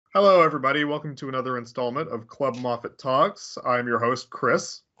Hello, everybody. Welcome to another installment of Club Moffett Talks. I'm your host,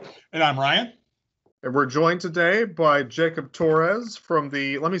 Chris. And I'm Ryan. And we're joined today by Jacob Torres from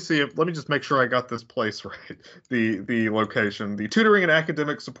let me just make sure I got this place right. The location, the Tutoring and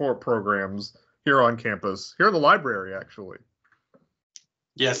Academic Support Programs here on campus, here in the library, actually.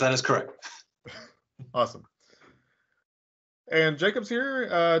 Yes, that is correct. Awesome. And Jacob's here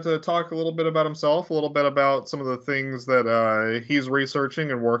to talk a little bit about himself, a little bit about some of the things that he's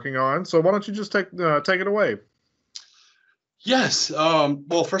researching and working on. So why don't you just take it away? Yes.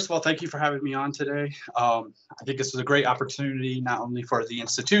 Well, first of all, thank you for having me on today. I think this is a great opportunity, not only for the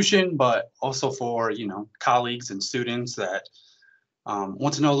institution, but also for, colleagues and students that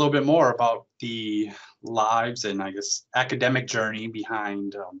want to know a little bit more about the lives and, I guess, academic journey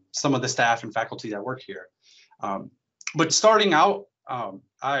behind some of the staff and faculty that work here. But starting out,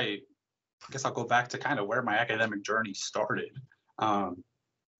 I guess I'll go back to kind of where my academic journey started. I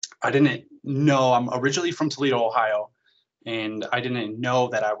didn't know, I'm originally from Toledo, Ohio, and I didn't know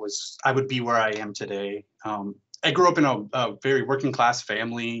that I would be where I am today. I grew up in a very working class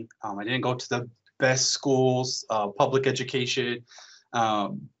family. I didn't go to the best schools, public education.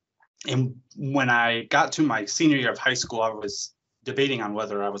 And when I got to my senior year of high school, I was debating on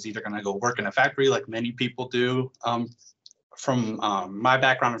whether I was either going to go work in a factory like many people do from my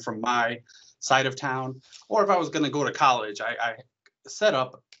background and from my side of town, or if I was going to go to college. I set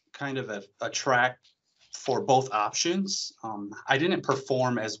up kind of a track for both options. I didn't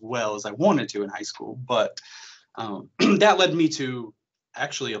perform as well as I wanted to in high school, but that led me to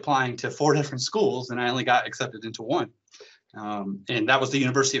actually applying to 4 different schools, and I only got accepted into one. And that was the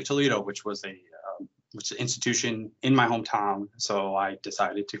University of Toledo, which was an institution in my hometown. So I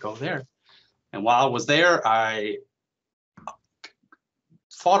decided to go there. And while I was there, I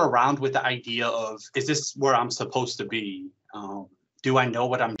fought around with the idea of, is this where I'm supposed to be? Do I know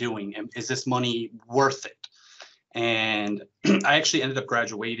what I'm doing? And is this money worth it? And I actually ended up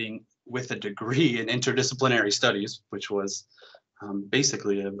graduating with a degree in interdisciplinary studies, which was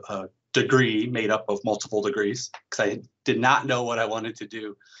basically a degree made up of multiple degrees, because I did not know what I wanted to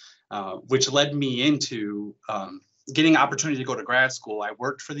do, which led me into getting an opportunity to go to grad school. I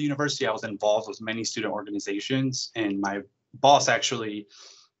worked for the university. I was involved with many student organizations, and my boss actually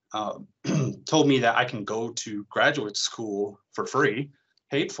told me that I can go to graduate school for free,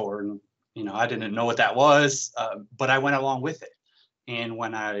 paid for. And, I didn't know what that was, but I went along with it. And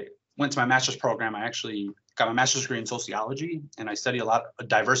when I went to my master's program, I actually got my master's degree in sociology, and I studied a lot of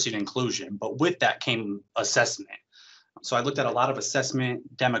diversity and inclusion, but with that came assessment. So I looked at a lot of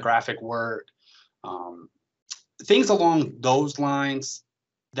assessment, demographic work, things along those lines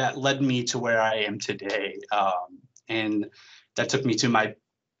that led me to where I am today. And that took me to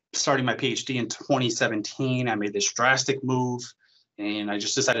starting my PhD in 2017. I made this drastic move, and I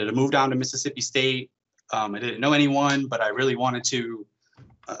just decided to move down to Mississippi State. I didn't know anyone, but I really wanted to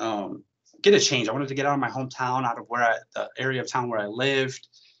get a change. I wanted to get out of my hometown, out of the area of town where I lived.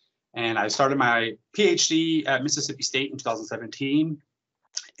 And I started my PhD at Mississippi State in 2017.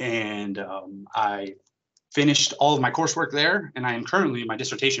 And I finished all of my coursework there, and I am currently in my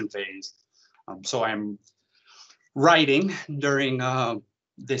dissertation phase. So I'm writing during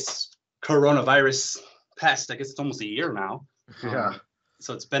this coronavirus past, I guess it's almost a year now. Yeah.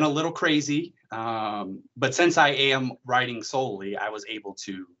 So it's been a little crazy. But since I am writing solely, I was able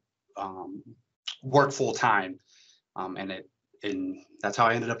to work full time. And that's how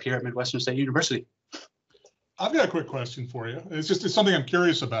I ended up here at Midwestern State University. I've got a quick question for you. It's something I'm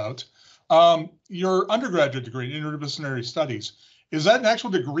curious about. Your undergraduate degree in interdisciplinary studies, is that an actual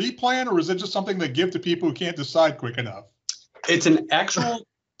degree plan, or is it just something they give to people who can't decide quick enough? It's an actual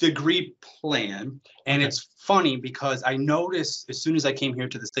degree plan. And it's funny because I noticed as soon as I came here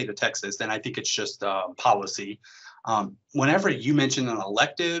to the state of Texas, and I think it's just policy, whenever you mention an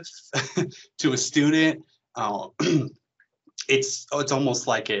elective to a student, it's almost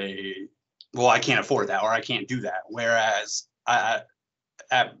like I can't afford that, or I can't do that. Whereas at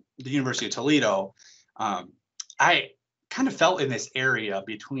the University of Toledo, I kind of felt in this area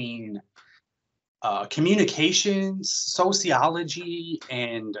between communications, sociology,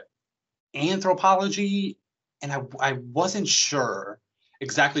 and anthropology, and I wasn't sure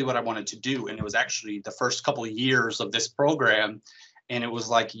exactly what I wanted to do. And it was actually the first couple of years of this program, and it was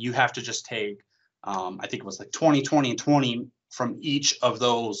like you have to just take I think it was like 20, 20, and 20 from each of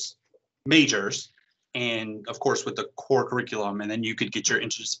those majors, and of course with the core curriculum, and then you could get your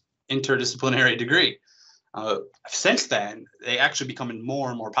interdisciplinary degree. Since then, they actually becoming more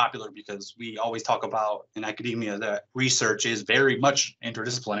and more popular, because we always talk about in academia that research is very much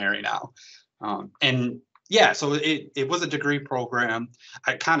interdisciplinary now. And Yeah, so it was a degree program.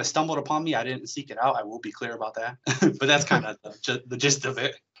 I kind of stumbled upon me. I didn't seek it out. I will be clear about that. But that's kind of the gist of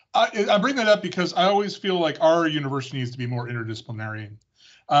it. I bring that up because I always feel like our university needs to be more interdisciplinary.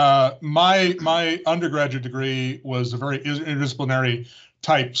 My undergraduate degree was a very interdisciplinary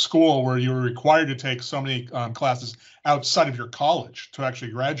type school where you were required to take so many classes outside of your college to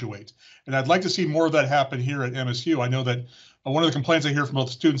actually graduate. And I'd like to see more of that happen here at MSU. I know that one of the complaints I hear from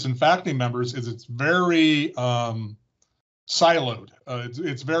both students and faculty members is it's very siloed.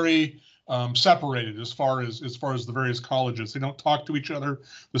 It's very separated as far as the various colleges. They don't talk to each other.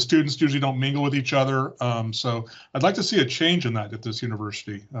 The students usually don't mingle with each other. So I'd like to see a change in that at this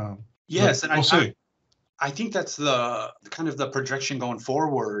university. Yes, and we'll see. I think that's the kind of the projection going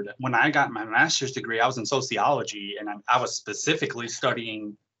forward. When I got my master's degree, I was in sociology, and I was specifically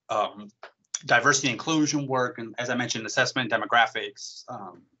studying diversity and inclusion work, and as I mentioned, assessment, demographics.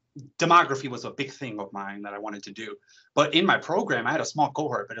 Demography was a big thing of mine that I wanted to do. But in my program, I had a small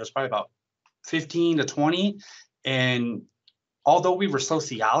cohort, but it was probably about 15 to 20. And although we were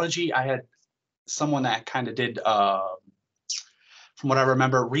sociology, I had someone that kind of did, from what I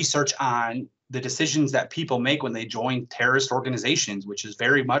remember, research on the decisions that people make when they join terrorist organizations, which is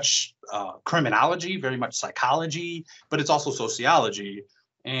very much criminology, very much psychology, but it's also sociology.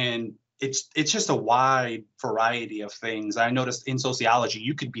 And it's just a wide variety of things. I noticed in sociology,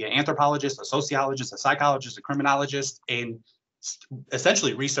 you could be an anthropologist, a sociologist, a psychologist, a criminologist, and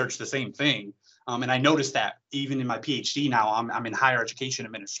essentially research the same thing. And I noticed that even in my PhD now, I'm in higher education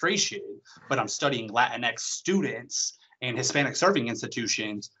administration, but I'm studying Latinx students and Hispanic serving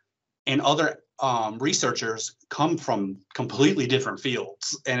institutions, and other researchers come from completely different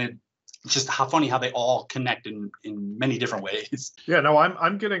fields. And it's just how funny how they all connect in many different ways. Yeah, no,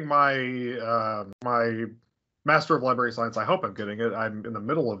 I'm getting my my Master of Library Science. I hope I'm getting it. I'm in the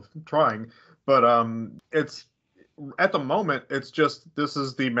middle of trying, but it's at the moment it's just this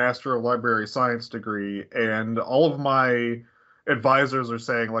is the Master of Library Science degree, and all of my advisors are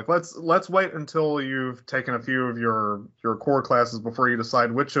saying like let's wait until you've taken a few of your core classes before you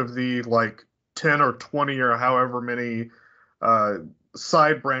decide which of the like 10 or 20 or however many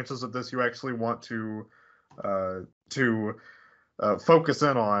side branches of this you actually want to focus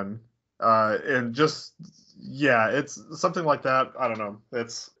in on, and just yeah, it's something like that. I don't know.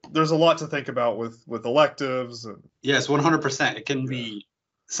 There's a lot to think about with electives. And, yes, 100%. It can be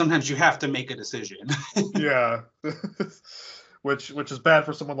sometimes you have to make a decision. Yeah, which is bad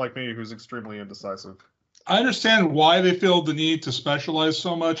for someone like me who's extremely indecisive. I understand why they feel the need to specialize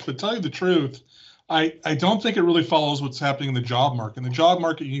so much, but tell you the truth, I don't think it really follows what's happening in the job market. In the job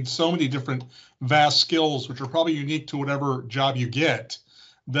market, you need so many different vast skills, which are probably unique to whatever job you get,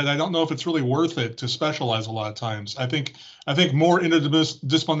 that I don't know if it's really worth it to specialize a lot of times. I think more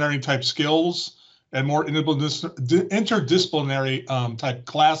interdisciplinary type skills and more interdisciplinary type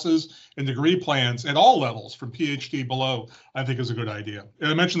classes and degree plans at all levels from PhD below, I think is a good idea.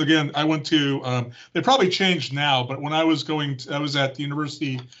 And I mentioned again, I went to, they probably changed now, but when I was at the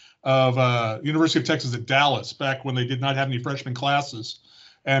University of Texas at Dallas back when they did not have any freshman classes.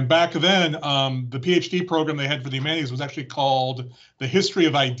 And back then, the PhD program they had for the humanities was actually called the History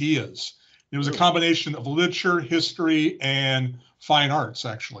of Ideas. It was a combination of literature, history, and fine arts,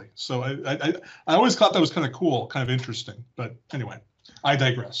 actually. So I always thought that was kind of cool, kind of interesting. But anyway, I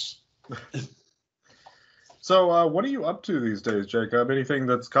digress. So what are you up to these days, Jacob? Anything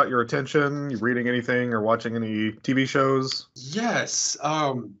that's caught your attention? You reading anything or watching any TV shows? Yes.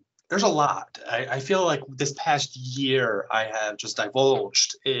 There's a lot. I feel like this past year I have just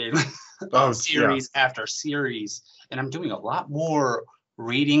divulged in series after series, and I'm doing a lot more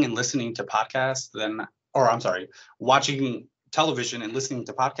reading and listening to podcasts watching television and listening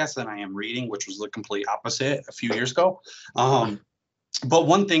to podcasts than I am reading, which was the complete opposite a few years ago. But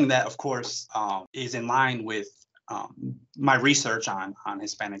one thing that, of course, is in line with my research on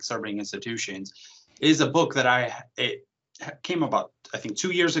Hispanic serving institutions is a book that it came about, I think, 2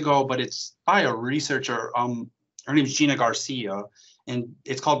 years ago, but it's by a researcher. Her name is Gina Garcia, and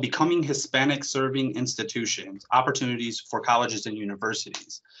it's called Becoming Hispanic Serving Institutions, Opportunities for Colleges and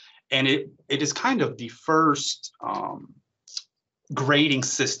Universities. And it is kind of the first grading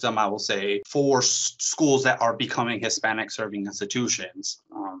system, I will say, for schools that are becoming Hispanic serving institutions.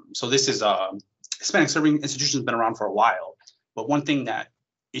 So this is Hispanic serving institutions have been around for a while, but one thing that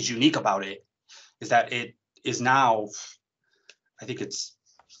is unique about it is that it is now, I think it's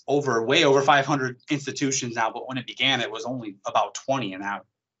way over 500 institutions now, but when it began, it was only about 20, and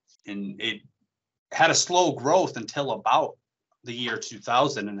it had a slow growth until about the year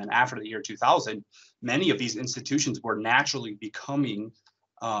 2000. And then after the year 2000, many of these institutions were naturally becoming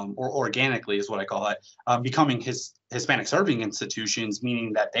or organically is what I call it, becoming Hispanic serving institutions,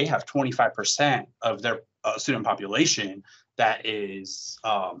 meaning that they have 25% of their student population that is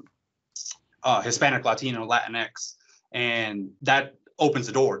Hispanic, Latino, Latinx, and that opens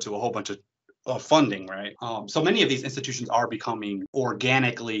the door to a whole bunch of funding, right? So many of these institutions are becoming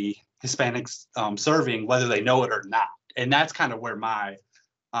organically Hispanic serving, whether they know it or not. And that's kind of where my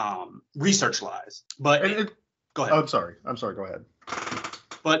research lies. But go ahead. I'm sorry, go ahead.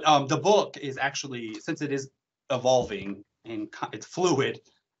 But the book is actually, since it is evolving and it's fluid,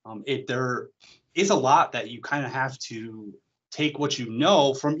 there is a lot that you kind of have to take what you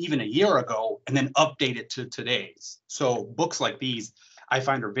know from even a year ago and then update it to today's. So books like these, I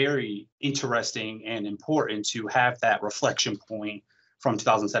find are very interesting and important to have that reflection point from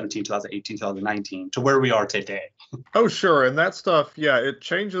 2017, 2018, 2019 to where we are today. Oh, sure. And that stuff, yeah, it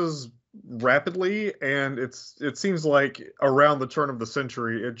changes rapidly, and it seems like around the turn of the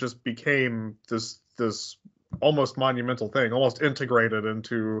century, it just became this almost monumental thing, almost integrated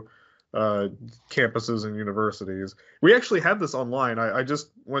into campuses and universities. We actually have this online. I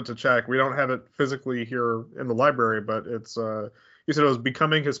just went to check. We don't have it physically here in the library, but it's you said it was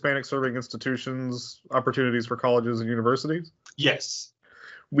Becoming Hispanic Serving Institutions, Opportunities for Colleges and Universities? Yes.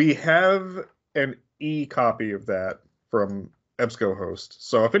 We have an e-copy of that from EBSCOhost.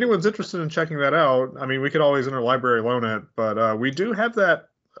 So if anyone's interested in checking that out, I mean, we could always interlibrary loan it, but we do have that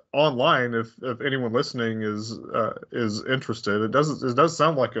online if anyone listening is interested. It does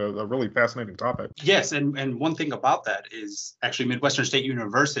sound like a really fascinating topic. Yes, and one thing about that is actually Midwestern State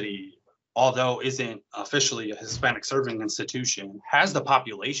University, although isn't officially a Hispanic serving institution, has the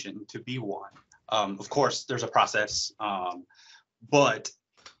population to be one. Of course, there's a process, but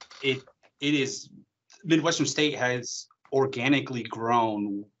it is Midwestern State has organically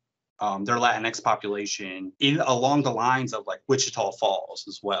grown their Latinx population along the lines of like Wichita Falls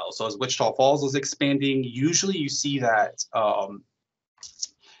as well. So as Wichita Falls is expanding, usually you see that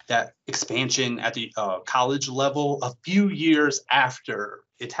that expansion at the college level a few years after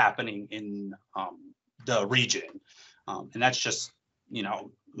it's happening in the region, and that's just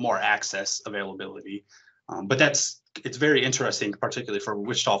more access availability. But it's very interesting, particularly for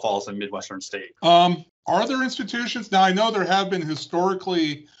Wichita Falls and Midwestern State. Are there institutions now? I know there have been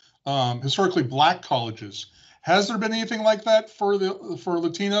historically Black colleges. Has there been anything like that for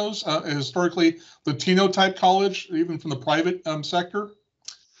Latinos? Historically Latino type college, even from the private sector?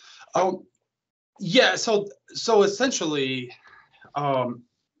 Yeah. So essentially,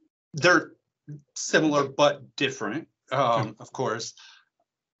 they're similar but different, of course.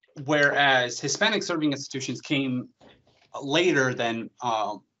 Whereas Hispanic serving institutions came later than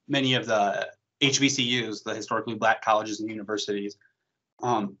many of the HBCUs, the historically Black colleges and universities.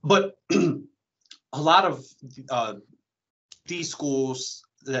 But a lot of these schools,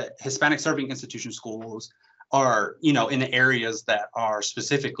 the Hispanic serving institution schools, are in the areas that are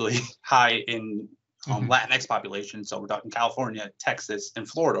specifically high in Latinx population. So we're talking California, Texas, and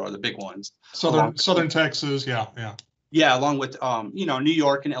Florida are the big ones. Southern Texas, yeah. Yeah, along with New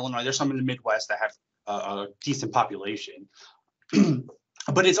York and Illinois. There's some in the Midwest that have a decent population,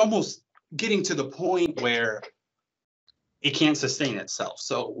 but it's almost getting to the point where it can't sustain itself.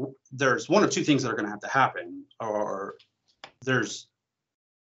 So there's one of two things that are going to have to happen, or there's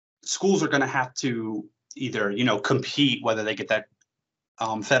schools are going to have to either compete whether they get that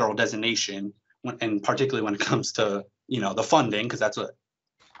federal designation, and particularly when it comes to the funding, because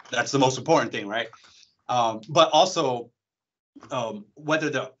that's the most important thing, right? But also whether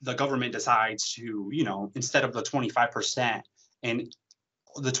the government decides to, instead of the 25%, and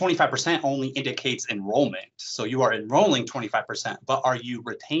the 25% only indicates enrollment. So you are enrolling 25%, but are you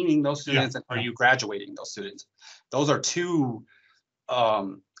retaining those students and are you graduating those students? Those are two,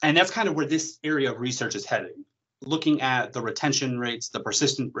 and that's kind of where this area of research is heading, looking at the retention rates, the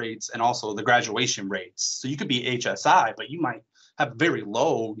persistent rates, and also the graduation rates. So you could be HSI, but you might have very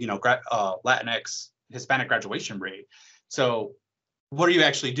low, Latinx Hispanic graduation rate. So what are you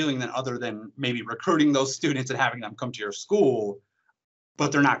actually doing then, other than maybe recruiting those students and having them come to your school,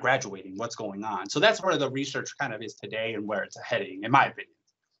 but they're not graduating? What's going on? So that's where the research kind of is today and where it's heading, in my opinion.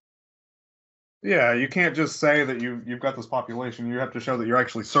 Yeah, you can't just say that you've got this population. You have to show that you're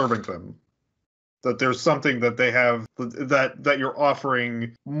actually serving them, that there's something that they have, that you're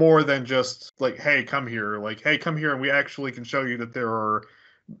offering more than just like, hey, come here, and we actually can show you that there are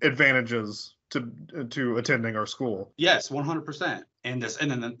advantages to attending our school. Yes, 100%. And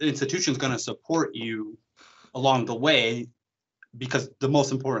then the institution's going to support you along the way, because the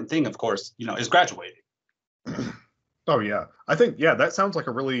most important thing, of course, is graduating. Oh yeah, I think that sounds like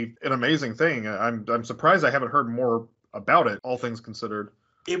an amazing thing. I'm surprised I haven't heard more about it, all things considered.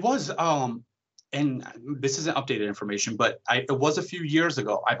 It was, and this isn't updated information, but it was a few years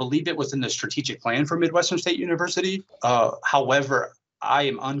ago. I believe it was in the strategic plan for Midwestern State University. However, I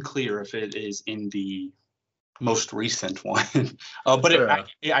am unclear if it is in the most recent one. But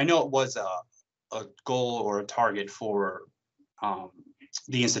I know it was a goal or a target for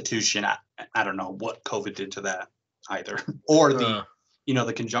the institution. I don't know what COVID did to that either, or the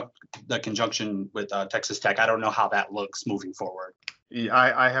conjunction with Texas Tech. I don't know how that looks moving forward. Yeah,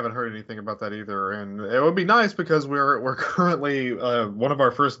 I haven't heard anything about that either, and it would be nice because we're currently one of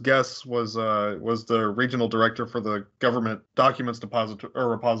our first guests was the regional director for the government documents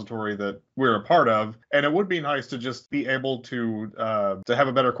repository that we're a part of, and it would be nice to just be able to have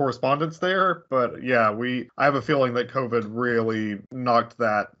a better correspondence there. But yeah, I have a feeling that COVID really knocked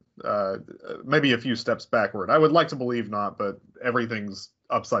that maybe a few steps backward. I would like to believe not, but everything's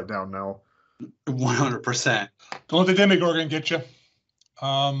upside down now. 100%. Don't let the Demogorgon get you.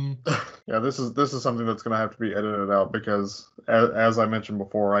 Yeah, this is something that's going to have to be edited out because, as I mentioned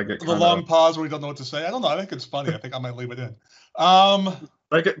before, I get the long pause where we don't know what to say. I don't know. I think it's funny. I think I might leave it in.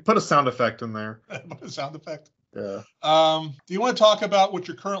 Put a sound effect in there. Put a sound effect. Yeah. Do you want to talk about what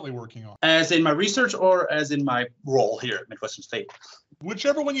you're currently working on? As in my research or as in my role here at Midwestern State?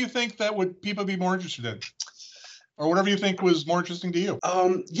 Whichever one you think that would people be more interested in, or whatever you think was more interesting to you.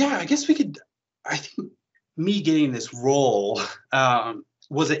 Yeah, I guess I think me getting this role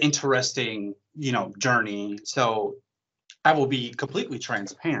was an interesting, journey. So I will be completely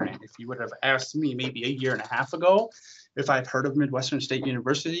transparent. If you would have asked me maybe a year and a half ago if I've heard of Midwestern State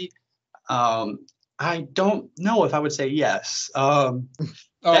University, I don't know if I would say yes.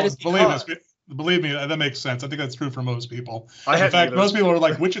 Believe me, that makes sense. I think that's true for most people. In fact, either. Most people are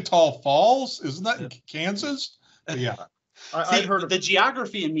like, Wichita Falls? Isn't that in Kansas? But yeah. I'd heard of the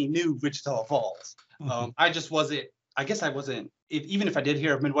geography in me knew Wichita Falls. I just wasn't, I guess I wasn't, even if I did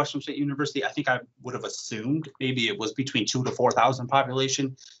hear of Midwestern State University, I think I would have assumed maybe it was between 2,000 to 4,000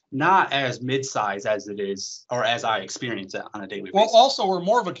 population, not as mid-size as it is, or as I experience it on a daily basis. Well, also, we're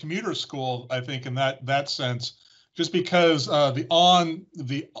more of a commuter school, I think, in that sense, just because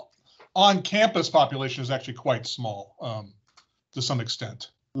the on-campus population is actually quite small to some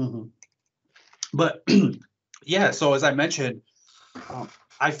extent. Mm-hmm. But yeah, so as I mentioned,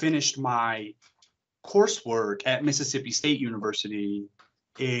 I finished my coursework at Mississippi State University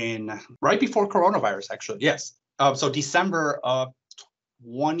right before coronavirus, actually. Yes. So December of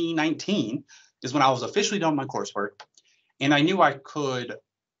 2019 is when I was officially done my coursework, and I knew I could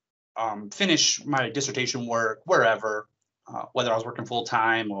finish my dissertation work wherever, whether I was working full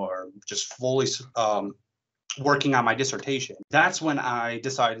time or just fully working on my dissertation. That's when I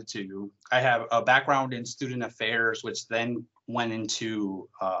decided I have a background in student affairs, which then went into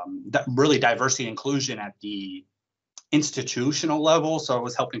really diversity and inclusion at the institutional level. So I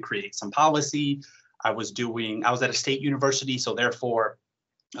was helping create some policy. I was at a state university, so therefore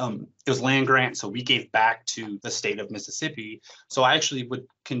it was land grant. So we gave back to the state of Mississippi. So I actually would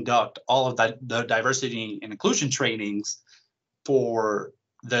conduct all of the diversity and inclusion trainings for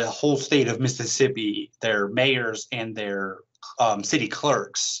the whole state of Mississippi, their mayors and their city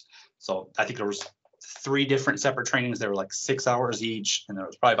clerks. So I think there was 3 different separate trainings. They were like 6 hours each, and there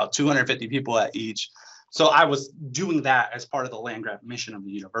was probably about 250 people at each. So I was doing that as part of the land grant mission of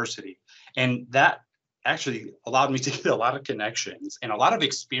the university. And that actually allowed me to get a lot of connections and a lot of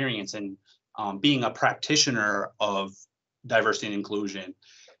experience in being a practitioner of diversity and inclusion.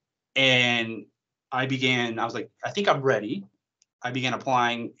 And I was like, I think I'm ready. I began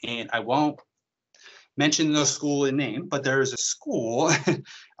applying, and I won't mention the school in name, but there is a school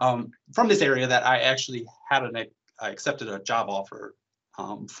from this area that I actually I accepted a job offer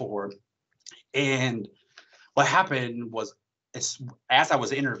for. And what happened was, as I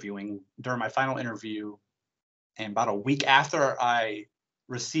was interviewing during my final interview, and about a week after I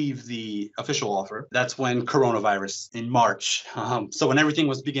received the official offer, that's when coronavirus in March. So when everything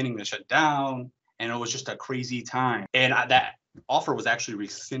was beginning to shut down, and it was just a crazy time. And that offer was actually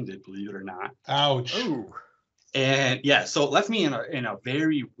rescinded, believe it or not. Ouch. Ooh. And yeah, so it left me in a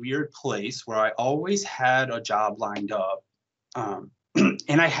very weird place where I always had a job lined up. And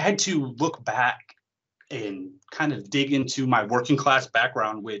I had to look back and kind of dig into my working class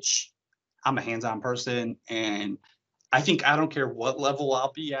background, which I'm a hands-on person. And I think I don't care what level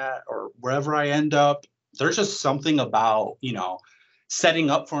I'll be at or wherever I end up, there's just something about, setting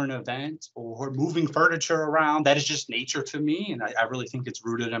up for an event or moving furniture around. That is just nature to me. And I really think it's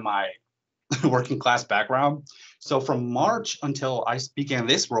rooted in my working class background. So from March until I began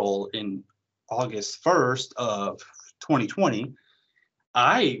this role in August 1st of 2020,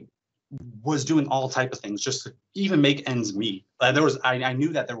 I was doing all type of things just to even make ends meet. I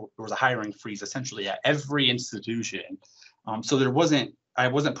knew that there was a hiring freeze essentially at every institution. So I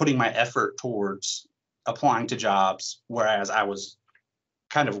wasn't putting my effort towards applying to jobs, whereas I was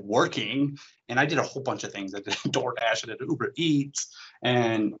kind of working, and I did a whole bunch of things. I did DoorDash, I did Uber Eats,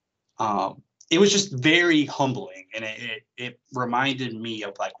 and it was just very humbling. And it reminded me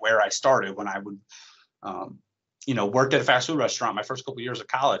of like where I started when I would, worked at a fast food restaurant my first couple of years of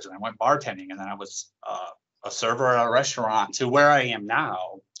college, and I went bartending, and then I was a server at a restaurant, to where I am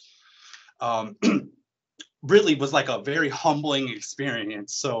now. Really was like a very humbling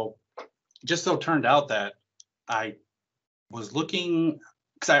experience. So just so it turned out that I was looking,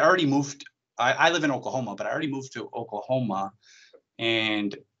 because I already moved, I live in Oklahoma, but I already moved to Oklahoma,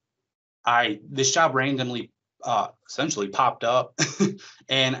 and this job randomly essentially popped up,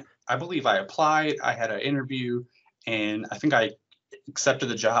 and I believe I applied, I had an interview, and I think I accepted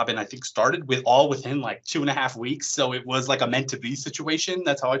the job, and I think started within like 2.5 weeks. So it was like a meant to be situation.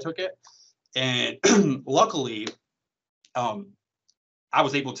 That's how I took it. And luckily, I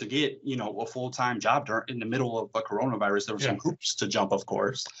was able to get, a full-time job in the middle of a coronavirus. There were some hoops to jump, of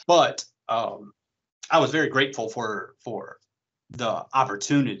course, but I was very grateful for the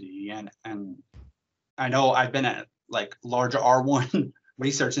opportunity. And I know I've been at like larger R1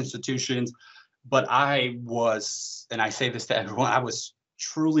 research institutions, but I was, and I say this to everyone, I was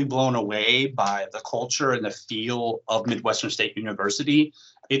truly blown away by the culture and the feel of Midwestern State University.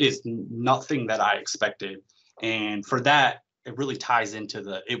 It is nothing that I expected. And for that, it really ties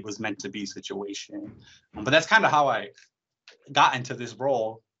into it was meant to be situation. But that's kind of how I got into this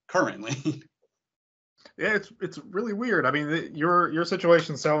role currently. Yeah, it's really weird. I mean, your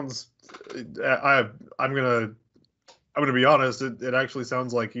situation sounds. I'm gonna be honest. It actually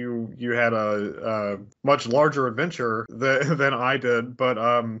sounds like you had a much larger adventure than I did. But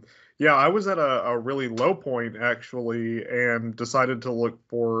yeah, I was at a really low point actually, and decided to look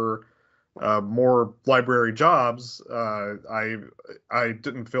for more library jobs. I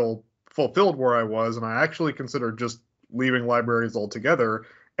didn't feel fulfilled where I was, and I actually considered just leaving libraries altogether.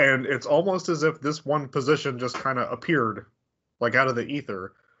 And it's almost as if this one position just kind of appeared, like out of the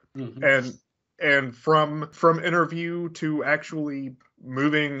ether. Mm-hmm. And from interview to actually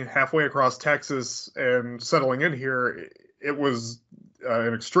moving halfway across Texas and settling in here, it was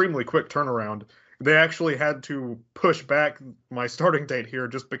an extremely quick turnaround. They actually had to push back my starting date here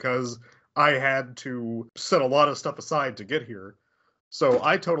just because I had to set a lot of stuff aside to get here. So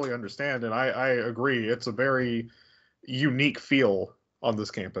I totally understand, and I agree. It's a very unique feel on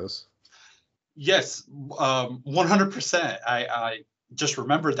this campus. Yes, 100%. I just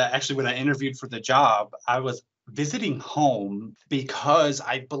remembered that actually when I interviewed for the job, I was visiting home because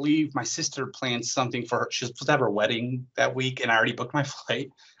I believe my sister planned something for her. She was supposed to have her wedding that week, and I already booked my flight.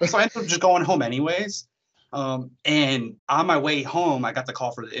 So I ended up just going home anyways. And on my way home, I got the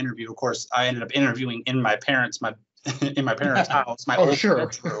call for the interview. Of course, I ended up interviewing in my parents' house, my old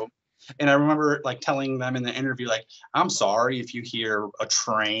bedroom. And I remember like telling them in the interview, like, I'm sorry if you hear a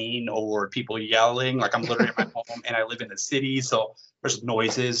train or people yelling, like I'm literally at my home and I live in the city. So there's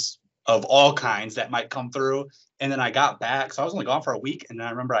noises of all kinds that might come through. And then I got back. So I was only gone for a week. And then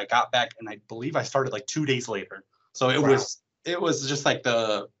I remember I got back and I believe I started like 2 days later. So it was just like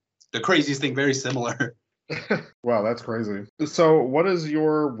the craziest thing, very similar. Wow, that's crazy. So what is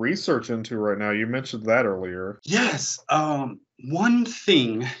your research into right now? You mentioned that earlier. Yes. One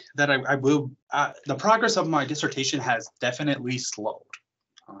thing that I will, the progress of my dissertation has definitely slowed.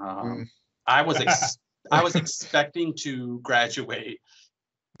 I was expecting to graduate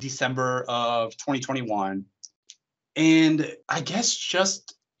December of 2021. And I guess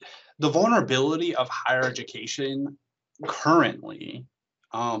just the vulnerability of higher education currently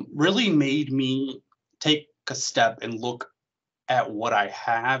really made me take a step and look at what I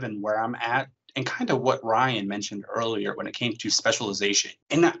have and where I'm at, and kind of what Ryan mentioned earlier when it came to specialization.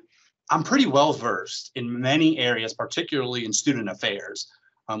 And I'm pretty well versed in many areas, particularly in student affairs.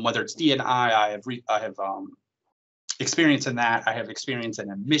 Whether it's D&I, I have experience in that. I have experience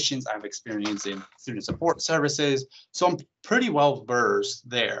in admissions. I have experience in student support services. So I'm pretty well versed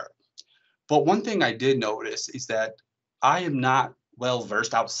there. But one thing I did notice is that I am not well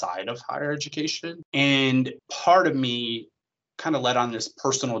versed outside of higher education. And part of me kind of led on this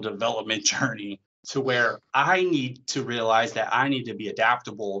personal development journey to where I need to realize that I need to be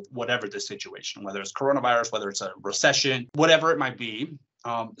adaptable, whatever the situation, whether it's coronavirus, whether it's a recession, whatever it might be.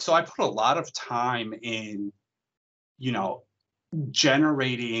 So I put a lot of time in,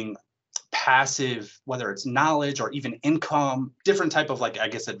 generating passive, whether it's knowledge or even income, different type of, like, I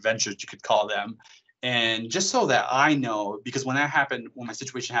guess, adventures you could call them. And just so that I know, because when my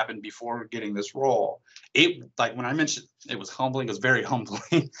situation happened before getting this role, it, like when I mentioned it was humbling, it was very humbling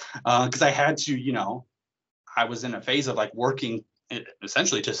because I had to, I was in a phase of like working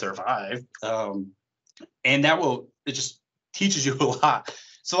essentially to survive. And it just teaches you a lot.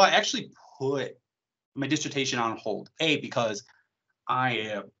 So I actually put my dissertation on hold, because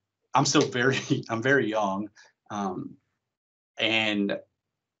I'm still I'm very young. And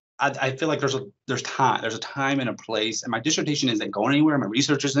I feel like there's a time and a place, and my dissertation isn't going anywhere. My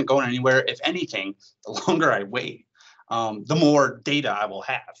research isn't going anywhere. If anything, the longer I wait, the more data I will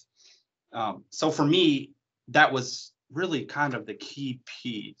have. So for me, that was really kind of the key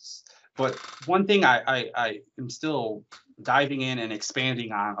piece. But one thing I am still diving in and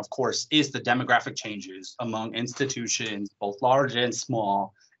expanding on, of course, is the demographic changes among institutions, both large and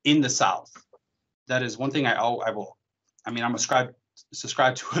small, in the South. That is one thing I'm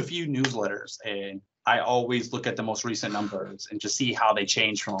subscribe to a few newsletters, and I always look at the most recent numbers and just see how they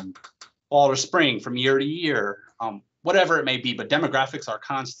change from fall to spring, from year to year, whatever it may be. But demographics are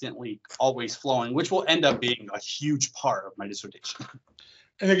constantly always flowing, which will end up being a huge part of my dissertation.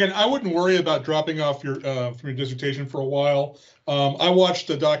 And again, I wouldn't worry about dropping off from your dissertation for a while. I watched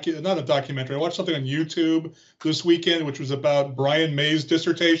not a documentary. I watched something on YouTube this weekend, which was about Brian May's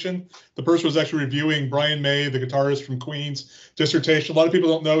dissertation. The person was actually reviewing Brian May, the guitarist from Queen's dissertation. A lot of people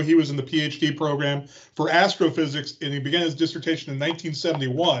don't know he was in the PhD program for astrophysics, and he began his dissertation in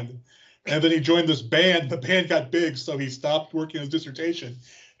 1971. And then he joined this band. The band got big, so he stopped working on his dissertation.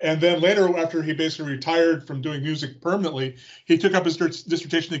 And then later, after he basically retired from doing music permanently, he took up his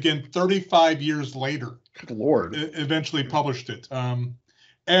dissertation again 35 years later. Good Lord. Eventually published it.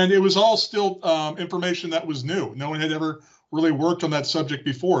 And it was all still information that was new. No one had ever really worked on that subject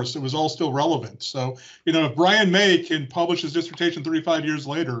before, so it was all still relevant. So, if Brian May can publish his dissertation 35 years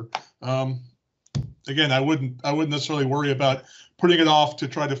later, again, I wouldn't necessarily worry about putting it off to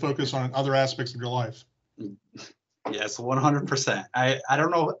try to focus on other aspects of your life. Yes, 100%. I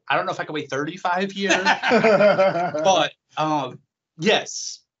don't know if I can wait 35 years, but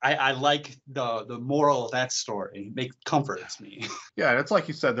yes, I like the moral of that story. It comforts me. Yeah, it's like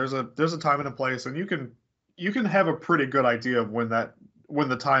you said, there's a time and a place, and you can have a pretty good idea of when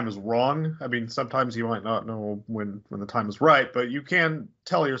the time is wrong. I mean, sometimes you might not know when the time is right, but you can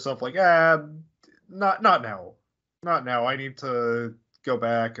tell yourself like, not now. Not now. I need to go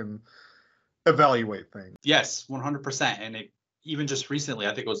back and evaluate things. Yes, 100%. And even just recently, I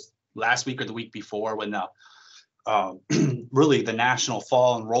think it was last week or the week before, when really the national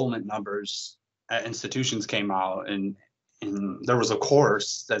fall enrollment numbers at institutions came out, and there was, of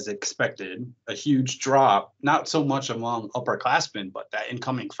course, as expected, a huge drop, not so much among upperclassmen, but that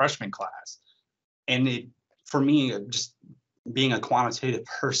incoming freshman class. And for me, just being a quantitative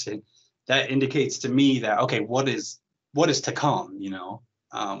person, that indicates to me that, okay, what is to come,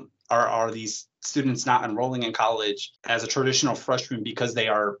 Are these students not enrolling in college as a traditional freshman because they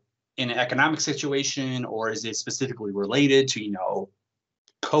are in an economic situation, or is it specifically related to,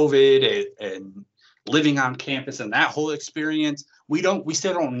 COVID and living on campus and that whole experience? We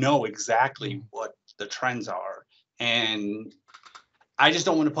still don't know exactly what the trends are. And I just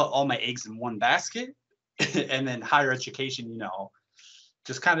don't want to put all my eggs in one basket. And then higher education,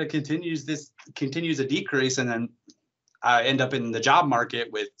 just kind of continues a decrease, and then I end up in the job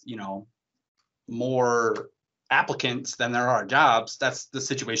market with, more applicants than there are jobs. That's the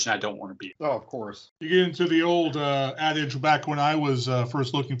situation I don't want to be. Oh, of course. You get into the old adage back when I was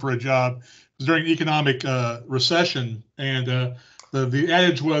first looking for a job. It was during economic recession, and the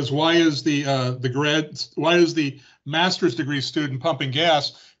adage was, why is the master's degree student pumping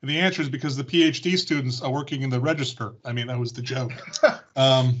gas? And the answer is because the PhD students are working in the register. I mean, that was the joke.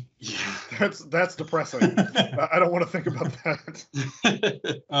 That's depressing. I don't want to think about that.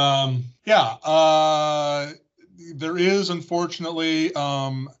 There is, unfortunately.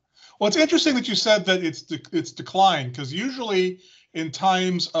 Well, it's interesting that you said that it's declined, because usually in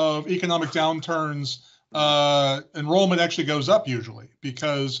times of economic downturns, enrollment actually goes up usually,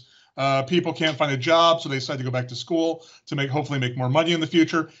 because people can't find a job, so they decide to go back to school to hopefully make more money in the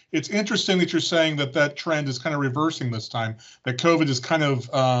future. It's interesting that you're saying that trend is kind of reversing this time, that COVID is kind of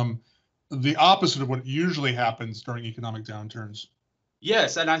the opposite of what usually happens during economic downturns.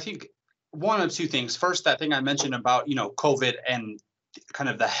 Yes, and I think one of two things. First, that thing I mentioned about, COVID and kind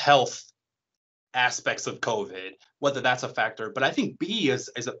of the health aspects of COVID, whether that's a factor. But I think B is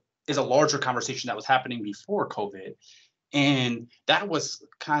a larger conversation that was happening before COVID. And that was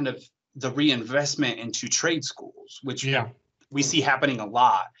kind of the reinvestment into trade schools, which we see happening a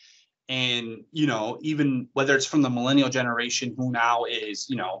lot. And, even whether it's from the millennial generation, who now is,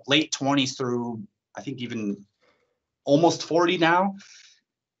 late 20s through I think even almost 40 now,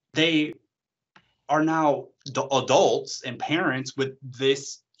 they are now adults and parents with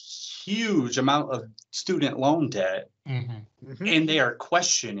this huge amount of student loan debt. And they are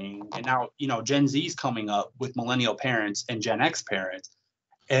questioning, and now, Gen Z's coming up with millennial parents and Gen X parents,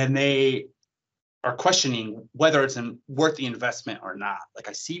 and they are questioning whether it's worth the investment or not. Like,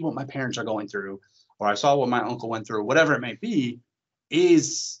 I see what my parents are going through, or I saw what my uncle went through, whatever it may be.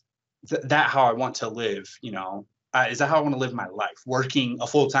 Is that how I want to live? Is that how I want to live my life? Working a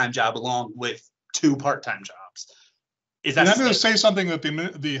full-time job along with 2 part-time jobs. Is that? And I'm going to say something that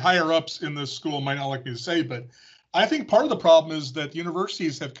the higher ups in this school might not like me to say, but I think part of the problem is that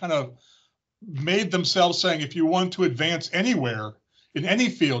universities have kind of made themselves saying, if you want to advance anywhere in any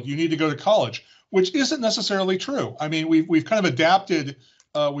field, you need to go to college, which isn't necessarily true. I mean, we've kind of adapted,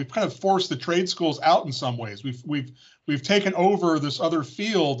 we've kind of forced the trade schools out in some ways. We've taken over this other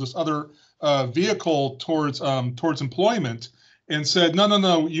field, this other vehicle towards employment, and said,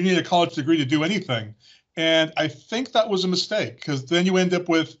 no, you need a college degree to do anything. And I think that was a mistake, because then you end up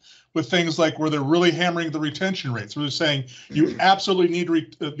with things like where they're really hammering the retention rates. Where they're saying you absolutely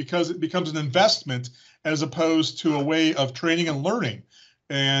need because it becomes an investment as opposed to a way of training and learning,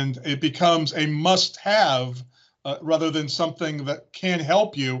 and it becomes a must-have rather than something that can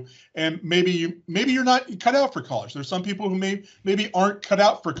help you. And maybe you're not cut out for college. There's some people who maybe aren't cut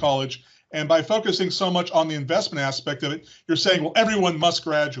out for college. And by focusing so much on the investment aspect of it, you're saying, well, everyone must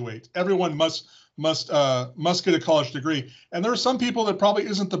graduate. Everyone must get a college degree. And there are some people that probably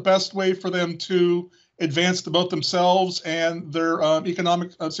isn't the best way for them to advance both themselves and their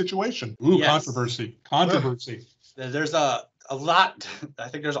economic situation. Ooh, yes. Controversy. There's a lot. I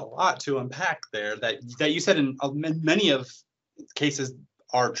think there's a lot to unpack there that you said in many of cases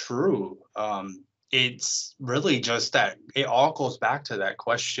are true. It's really just that it all goes back to that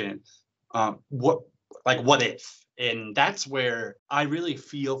question. What if? And that's where I really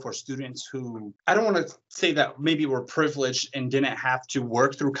feel for students who, I don't want to say that maybe were privileged and didn't have to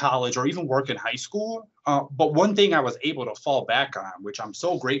work through college or even work in high school. But one thing I was able to fall back on, which I'm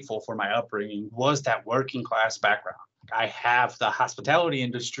so grateful for my upbringing, was that working class background. I have the hospitality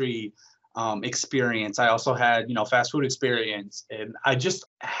industry experience. I also had, fast food experience. And I just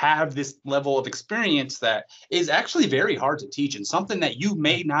have this level of experience that is actually very hard to teach, and something that you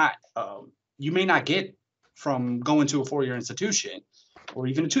may not get from going to a 4-year institution or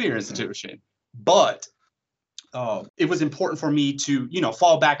even a 2-year institution. But it was important for me to,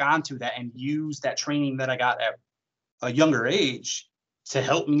 fall back onto that and use that training that I got at a younger age to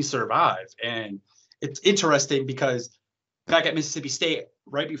help me survive. And it's interesting because back at Mississippi State,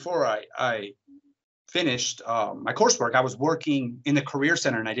 right before I finished my coursework, I was working in the Career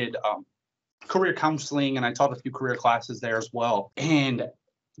Center, and I did career counseling, and I taught a few career classes there as well. And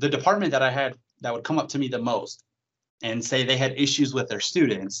the department that I had that would come up to me the most and say they had issues with their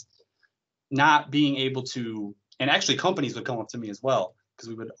students not being able to, and actually companies would come up to me as well, because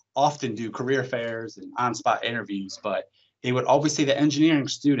we would often do career fairs and on-spot interviews, but they would always say that engineering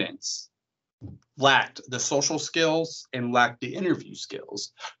students lacked the social skills and lacked the interview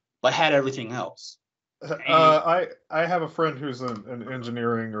skills, but had everything else. I have a friend who's an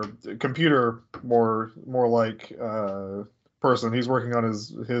engineering or computer more like person. He's working on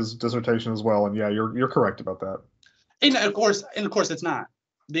his dissertation as well, and yeah, you're correct about that. And of course, it's not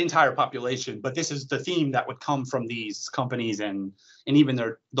the entire population, but this is the theme that would come from these companies and even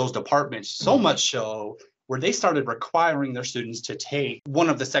those departments. So much so where they started requiring their students to take one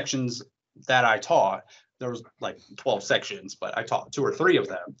of the sections that I taught. There was like 12 sections, but I taught 2 or 3 of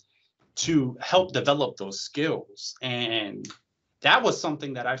them to help develop those skills. And that was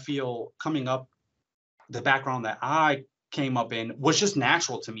something that I feel coming up, the background that I came up in was just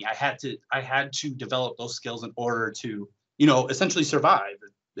natural to me. I had to develop those skills in order to, essentially survive.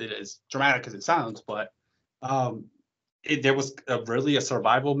 It is dramatic as it sounds, but there was really a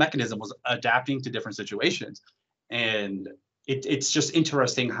survival mechanism, was adapting to different situations. And it's just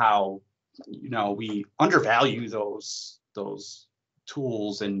interesting how, we undervalue those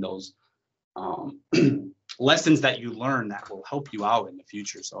tools and those lessons that you learn that will help you out in the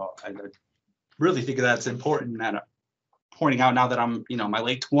future. So I really think that's important, that pointing out now that I'm, my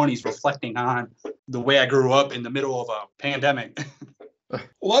late 20s, reflecting on the way I grew up in the middle of a pandemic.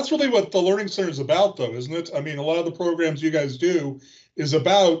 Well, that's really what the Learning Center is about, though, isn't it? I mean, a lot of the programs you guys do is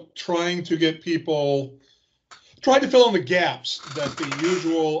about trying to get people, trying to fill in the gaps that the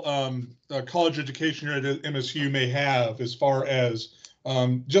usual college education here at MSU may have, as far as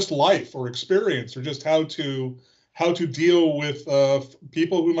just life or experience, or just how to deal with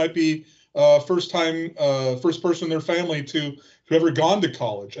people who might be first person in their family who ever gone to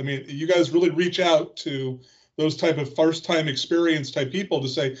college. I mean, you guys really reach out to those type of first-time experience type people to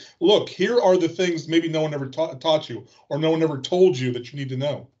say, look, here are the things maybe no one ever taught you, or no one ever told you that you need to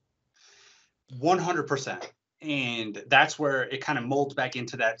know. 100%. And that's where it kind of molds back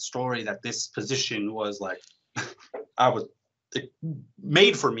into that story that this position was like, it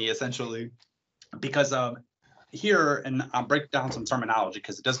made for me essentially, because here, and I'll break down some terminology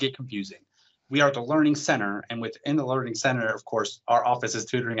because it does get confusing. We are the Learning Center, and within the Learning Center, of course, our office is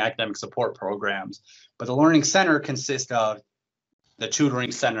tutoring academic support programs. But the Learning Center consists of the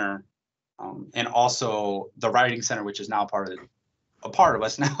Tutoring Center and also the Writing Center, which is now a part of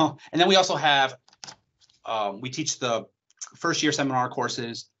us now. And then we also have, we teach the first year seminar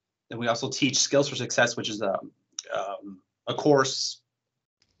courses. Then we also teach Skills for Success, which is a course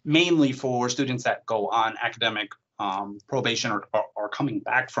mainly for students that go on academic probation or coming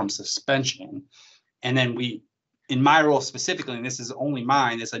back from suspension. And then in my role specifically, and this is only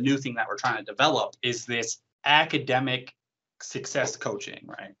mine, it's a new thing that we're trying to develop, is this academic success coaching,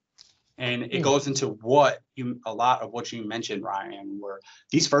 right? And it goes into a lot of what you mentioned, Ryan, where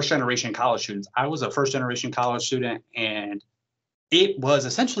these first generation college students, I was a first generation college student, and it was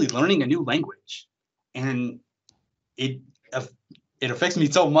essentially learning a new language. And it affects me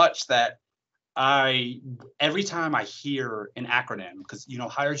so much that every time I hear an acronym, because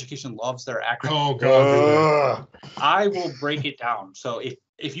higher education loves their acronyms. Oh God. I will break it down. So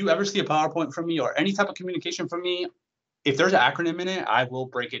if you ever see a PowerPoint from me or any type of communication from me, if there's an acronym in it, I will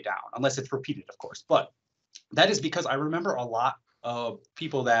break it down, unless it's repeated, of course. But that is because I remember a lot of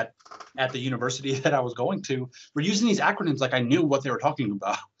people that at the university that I was going to were using these acronyms like I knew what they were talking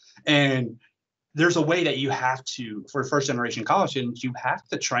about. And there's a way that you have to, for first generation college students, you have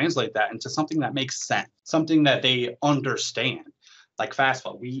to translate that into something that makes sense, something that they understand. Like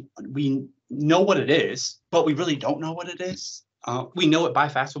FAFSA, we know what it is, but we really don't know what it is. We know it by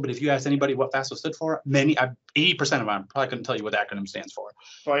FAFSA, but if you ask anybody what FAFSA stood for, 80% of them probably couldn't tell you what the acronym stands for.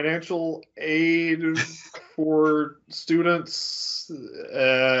 Financial aid for students.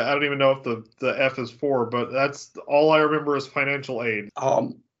 I don't even know if the F is for, but that's all I remember is financial aid.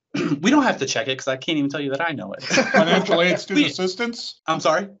 We don't have to check it because I can't even tell you that I know it. Financial aid student assistance? I'm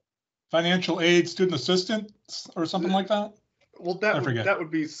sorry? Financial aid student assistance or something like that? Well, that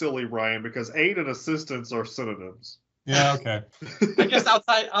would be silly, Ryan, because aid and assistance are synonyms. Yeah, okay. I guess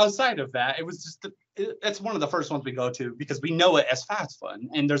outside of that, it was just it's one of the first ones we go to because we know it as FAFSA,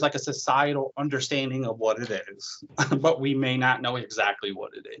 and there's like a societal understanding of what it is, but we may not know exactly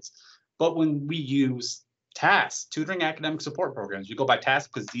what it is. But when we use TASK, Tutoring Academic Support Programs, we go by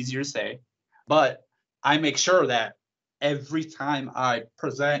TASK because it's easier to say, but I make sure that every time I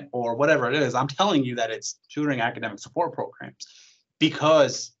present or whatever it is, I'm telling you that it's Tutoring Academic Support Programs,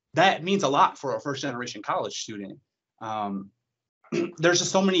 because that means a lot for a first generation college student. There's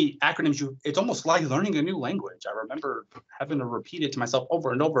just so many acronyms. It's almost like learning a new language. I remember having to repeat it to myself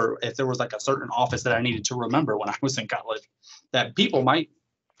over and over if there was like a certain office that I needed to remember when I was in college that people might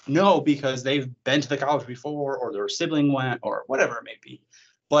know because they've been to the college before or their sibling went or whatever it may be.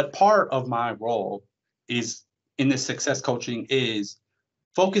 But part of my role is in this success coaching is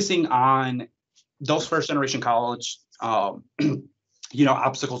focusing on those first generation college,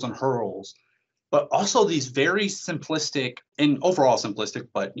 obstacles and hurdles, but also these very simplistic and overall simplistic,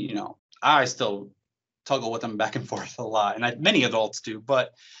 but, I still toggle with them back and forth a lot. And many adults do,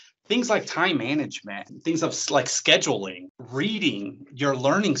 but things like time management, things of like scheduling, reading, your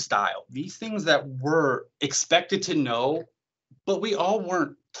learning style, these things that we're expected to know, but we all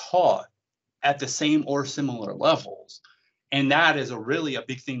weren't taught at the same or similar levels. And that is really a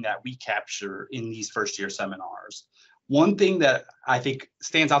big thing that we capture in these first year seminars. One thing that I think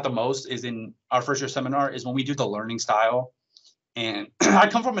stands out the most is in our first year seminar is when we do the learning style. And I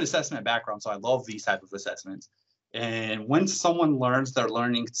come from an assessment background, so I love these type of assessments. And when someone learns their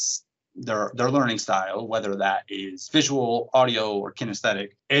learning style, whether that is visual, audio, or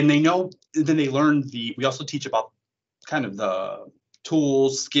kinesthetic, and they learn we also teach about kind of the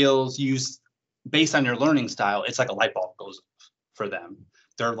tools, skills used based on your learning style. It's like a light bulb goes off for them.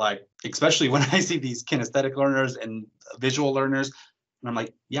 They're like, especially when I see these kinesthetic learners and visual learners, and I'm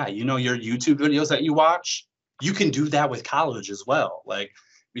like, yeah, your YouTube videos that you watch, you can do that with college as well. Like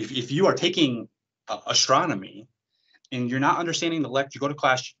if you are taking astronomy and you're not understanding the lecture, you go to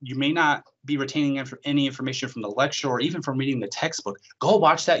class, you may not be retaining any information from the lecture or even from reading the textbook. Go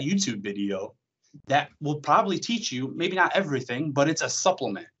watch that YouTube video. That will probably teach you, maybe not everything, but it's a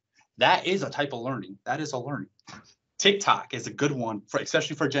supplement. That is a type of learning. That is a learning. TikTok is a good one,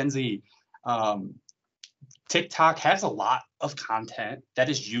 especially for Gen Z. TikTok has a lot of content that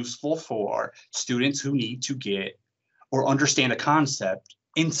is useful for students who need to get or understand a concept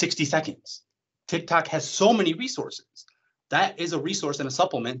in 60 seconds. TikTok has so many resources. That is a resource and a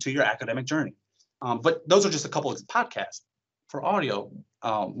supplement to your academic journey. But those are just a couple of podcasts. For audio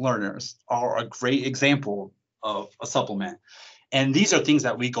learners are a great example of a supplement. And these are things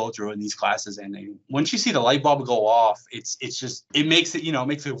that we go through in these classes. And once you see the light bulb go off, it makes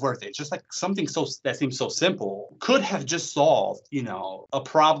it worth it. It's just like something that seems so simple could have just solved, a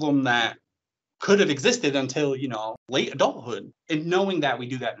problem that could have existed until, late adulthood. And knowing that we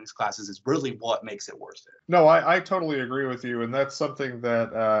do that in these classes is really what makes it worth it. No, I totally agree with you. And that's something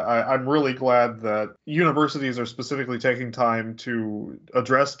that I'm really glad that universities are specifically taking time to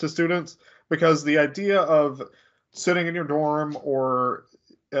address to students, because the idea of sitting in your dorm or,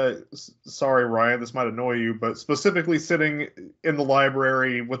 sorry, Ryan, this might annoy you, but specifically sitting in the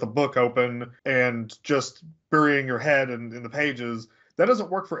library with a book open and just burying your head in the pages, that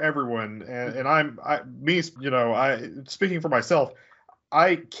doesn't work for everyone. And speaking for myself,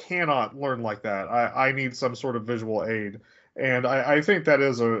 I cannot learn like that. I need some sort of visual aid. And I think that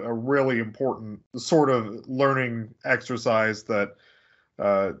is a really important sort of learning exercise that,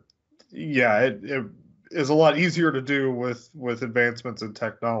 it is a lot easier to do with advancements in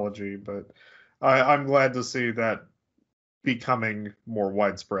technology. But I'm glad to see that becoming more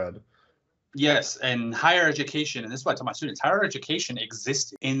widespread. Yes, and higher education, and this is what I tell my students, higher education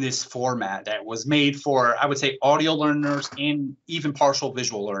existed in this format that was made for, I would say, audio learners and even partial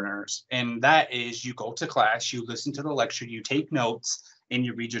visual learners. And that is, you go to class, you listen to the lecture, you take notes, and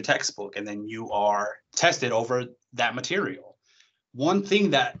you read your textbook, and then you are tested over that material. One thing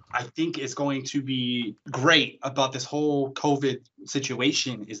that I think is going to be great about this whole COVID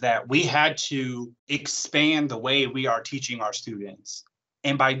situation is that we had to expand the way we are teaching our students.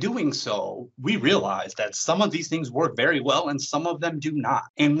 And by doing so, we realized that some of these things work very well and some of them do not.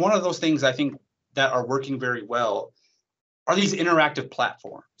 And one of those things I think that are working very well are these interactive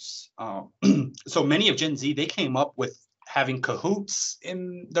platforms. So many of Gen Z, they came up with having Kahoots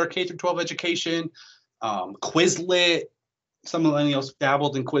in their K-12 education, Quizlet. Some millennials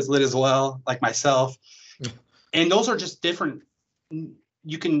dabbled in Quizlet as well, like myself. And those are just different.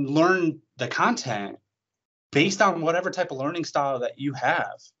 You can learn the content based on whatever type of learning style that you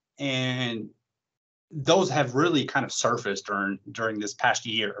have. And those have really kind of surfaced during this past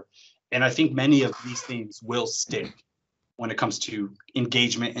year. And I think many of these things will stick when it comes to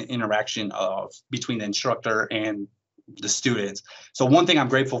engagement and interaction between the instructor and the students. So one thing I'm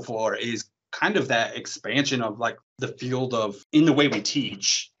grateful for is kind of that expansion of like the field of in the way we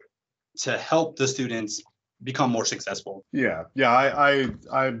teach to help the students become more successful. Yeah, I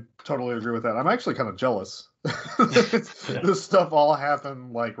totally agree with that. I'm actually kind of jealous. This stuff all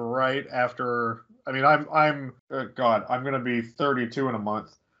happened like right after. I mean, I'm going to be 32 in a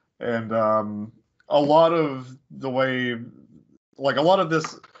month, and a lot of the way, like a lot of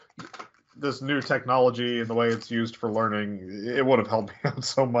this new technology and the way it's used for learning, it would have helped me out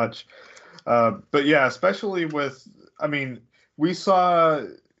so much. But yeah, especially with, I mean, we saw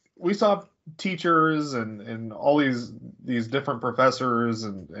teachers and all these different professors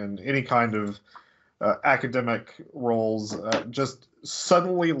and any kind of academic roles just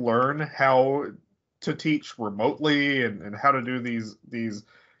suddenly learn how to teach remotely and how to do these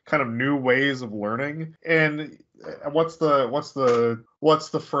kind of new ways of learning. And what's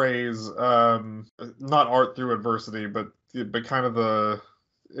the phrase? Not art through adversity, but kind of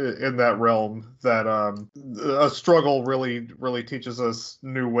in that realm that a struggle really teaches us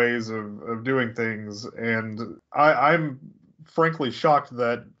new ways of doing things. And I'm frankly shocked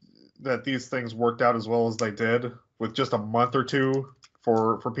that these things worked out as well as they did with just a month or two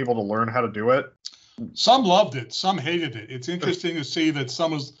for people to learn how to do it. Some loved it, some hated it. It's interesting to see that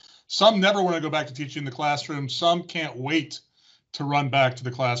some never want to go back to teaching in the classroom. Some can't wait to run back to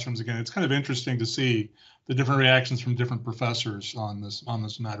the classrooms again. It's kind of interesting to see the different reactions from different professors on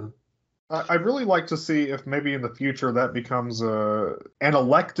this matter. I'd really like to see if maybe in the future that becomes an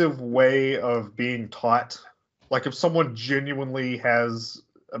elective way of being taught. Like if someone genuinely has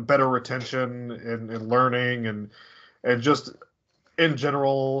a better retention in learning and just in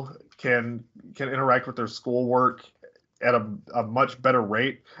general can interact with their schoolwork at a much better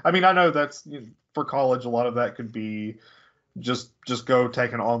rate. I mean, I know that's for college, a lot of that could be just go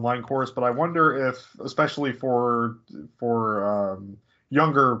take an online course, but I wonder if, especially for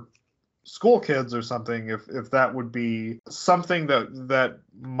younger school kids or something, if that would be something that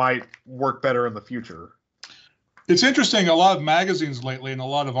might work better in the future. It's interesting. A lot of magazines lately and a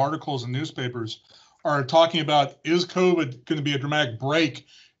lot of articles and newspapers are talking about, is COVID going to be a dramatic break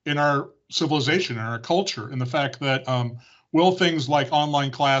in our civilization and our culture, and the fact that will things like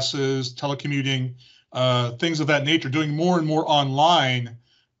online classes, telecommuting, things of that nature, doing more and more online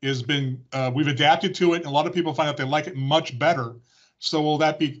has been, we've adapted to it, and a lot of people find out they like it much better. So will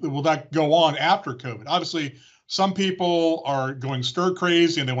that go on after COVID? Obviously, some people are going stir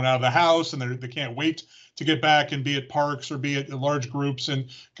crazy and they went out of the house and they can't wait to get back and be at parks or be at large groups and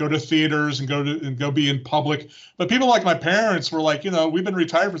go to theaters and go be in public. But people like my parents were like, we've been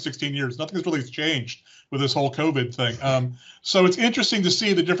retired for 16 years. Nothing's really changed with this whole COVID thing. So it's interesting to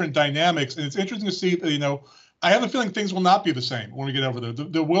see the different dynamics, and it's interesting to see, I have a feeling things will not be the same when we get over there.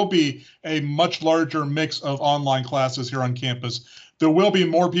 There will be a much larger mix of online classes here on campus. There will be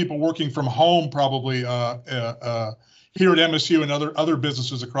more people working from home probably here at MSU and other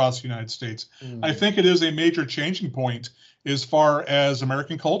businesses across the United States. I think it is a major changing point as far as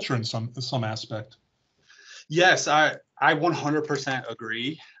American culture in some aspect. Yes, I 100%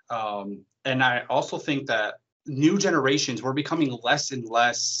 agree. And I also think that new generations, we're becoming less and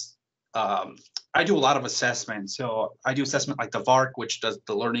less. I do a lot of assessment. So I do assessment like the VARC, which does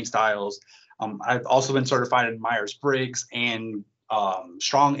the learning styles. I've also been certified in Myers-Briggs and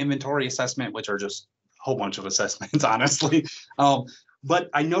strong inventory assessment, which are just a whole bunch of assessments, honestly. But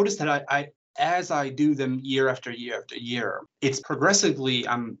I noticed that as I do them year after year after year, it's progressively,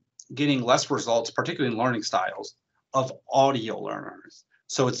 I'm getting less results, particularly in learning styles, of audio learners.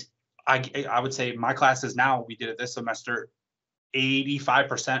 So I would say my classes now, we did it this semester,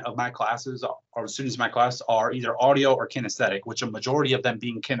 85% of my classes or students in my class are either audio or kinesthetic, which a majority of them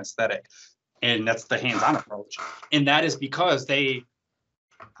being kinesthetic. And that's the hands-on approach. And that is because I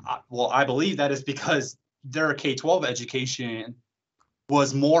believe that is because their K-12 education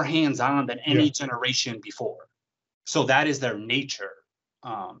was more hands-on than any generation before. So that is their nature.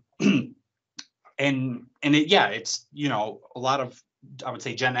 It's, a lot of, I would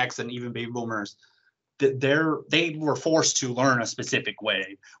say Gen X and even baby boomers, they were forced to learn a specific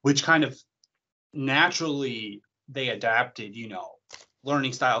way, which kind of naturally they adapted,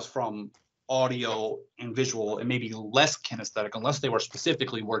 learning styles from audio and visual and maybe less kinesthetic unless they were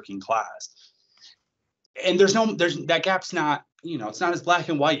specifically working class. And that gap's not, it's not as black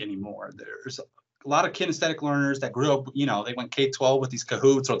and white anymore. There's a lot of kinesthetic learners that grew up, they went K-12 with these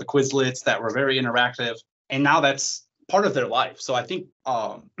Kahoots or the Quizlets that were very interactive. And now that's part of their life. So I think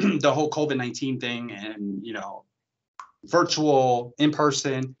the whole COVID-19 thing and, virtual,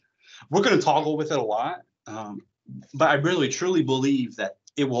 in-person, we're going to toggle with it a lot. But I really, truly believe that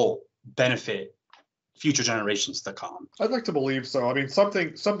it will benefit future generations to come. I'd like to believe so. I mean,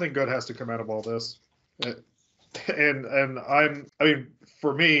 something good has to come out of all this.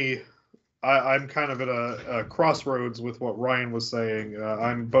 For me, I'm kind of at a crossroads with what Ryan was saying.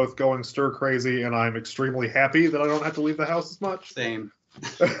 I'm both going stir crazy and I'm extremely happy that I don't have to leave the house as much. Same.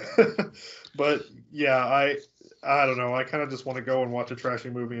 But yeah, I don't know. I kind of just want to go and watch a trashy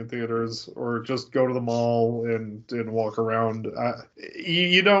movie in theaters or just go to the mall and walk around.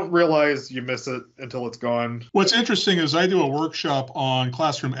 You don't realize you miss it until it's gone. What's interesting is I do a workshop on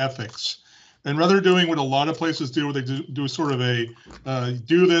classroom ethics. And rather than doing what a lot of places do, where they do sort of a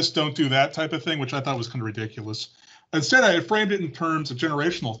do this, don't do that type of thing, which I thought was kind of ridiculous. Instead, I framed it in terms of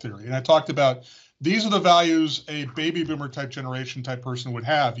generational theory. And I talked about these are the values a baby boomer type generation type person would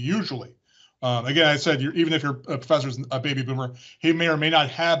have usually. Again, I said, even if your professor's a baby boomer, he may or may not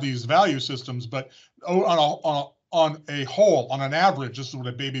have these value systems, but on a whole, on an average, this is what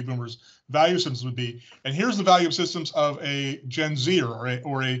a baby boomer's value systems would be. And here's the value systems of a Gen Z or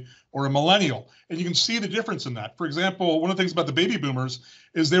a millennial. And you can see the difference in that. For example, one of the things about the baby boomers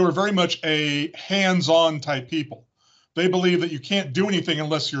is they were very much a hands-on type people. They believe that you can't do anything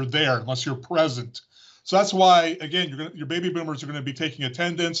unless you're there, unless you're present. So that's why, again, your baby boomers are going to be taking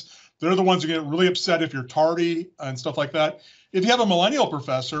attendance. They're the ones who get really upset if you're tardy and stuff like that. If you have a millennial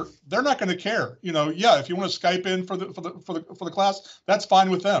professor, they're not going to care. If you want to Skype in for the class, that's fine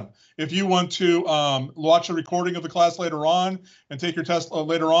with them. If you want to watch a recording of the class later on and take your test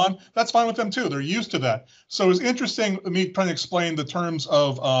later on, that's fine with them too. They're used to that. So it's interesting me trying to explain the terms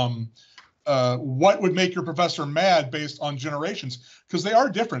of what would make your professor mad based on generations, because they are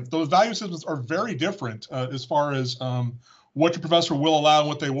different. Those value systems are very different as far as what your professor will allow and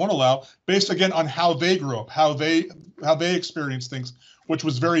what they won't allow, based again on how they grew up, how they experience things, which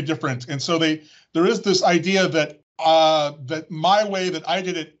was very different. And so there is this idea that that my way that I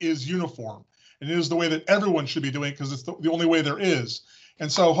did it is uniform, and it is the way that everyone should be doing it because it's the only way there is. And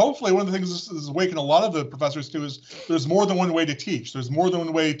so hopefully one of the things this is awakening a lot of the professors to is there's more than one way to teach. There's more than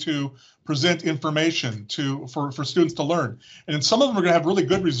one way to present information for students to learn. And some of them are going to have really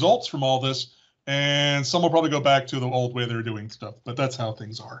good results from all this, and some will probably go back to the old way they're doing stuff. But that's how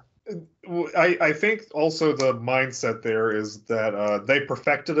things are. I think also the mindset there is that they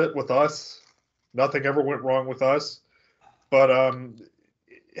perfected it with us, Nothing ever went wrong with us. But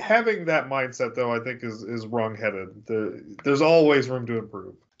having that mindset, though, I think is wrong-headed. There's always room to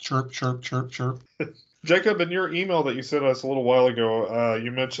improve. Chirp, chirp, chirp, chirp. Jacob, in your email that you sent us a little while ago,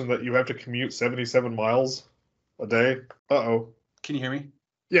 you mentioned that you have to commute 77 miles a day. Uh-oh. Can you hear me?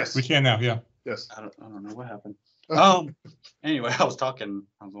 Yes. We can now, yeah. Yes. I don't know what happened. Anyway, I was talking.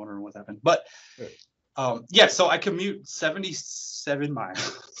 I was wondering what happened. But yeah, so I commute 77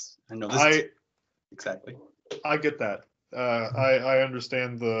 miles. I know this exactly. I get that. I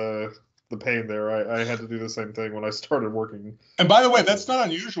understand the pain there. I had to do the same thing when I started working. And by the way, that's not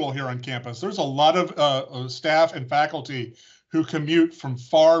unusual here on campus. There's a lot of staff and faculty who commute from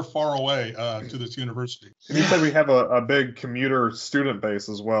far, far away to this university. And you said we have a big commuter student base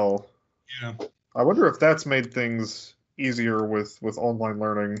as well. Yeah. I wonder if that's made things easier with online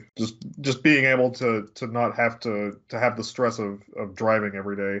learning. Just being able to not have to have the stress of driving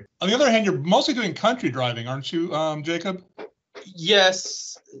every day. On the other hand, you're mostly doing country driving, aren't you, Jacob?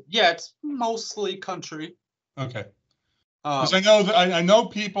 Yes. Yeah, it's mostly country. Okay. Because I know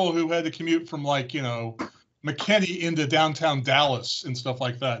people who had to commute from McKinney into downtown Dallas and stuff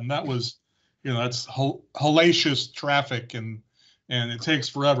like that, and that was, that's hellacious traffic and it takes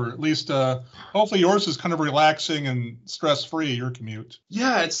forever. At least, hopefully, yours is kind of relaxing and stress-free. Your commute.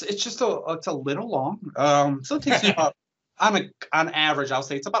 Yeah, it's just it's a little long. So it takes me about on average, I'll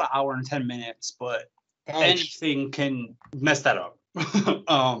say it's about an hour and 10 minutes, but anything can mess that up.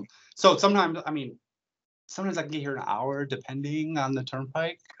 So sometimes I can get here in an hour, depending on the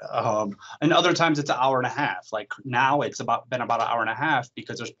turnpike. And other times it's an hour and a half. Like now it's been about an hour and a half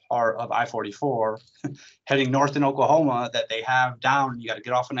because there's part of I-44 heading north in Oklahoma that they have down. You got to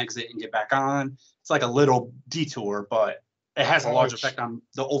get off an exit and get back on. It's like a little detour, but it has a large effect on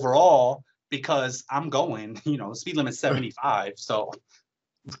the overall because I'm going, the speed limit's 75. So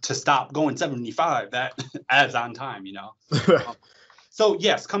to stop going 75, that adds on time, So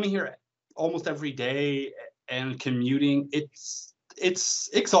yes, coming here almost every day and commuting, it's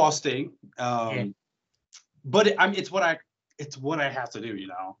exhausting, but it's what I have to do,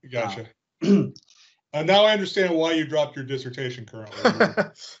 Gotcha. Now I understand why you dropped your dissertation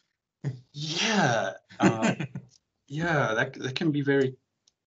currently. Yeah, that can be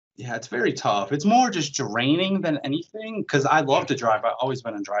it's very tough. It's more just draining than anything because I love to drive. I've always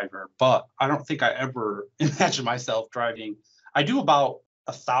been a driver, but I don't think I ever imagined myself driving. I do about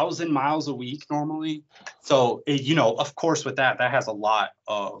 1,000 miles a week normally. So, of course, with that has a lot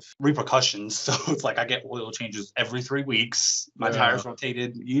of repercussions. So it's like I get oil changes every 3 weeks. My tires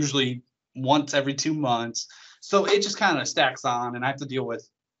rotated usually once every 2 months. So it just kind of stacks on. And I have to deal with,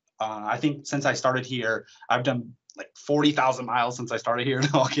 I think since I started here, I've done like 40,000 miles since I started here in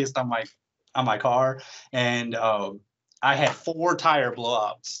August on my car. And I had 4 tire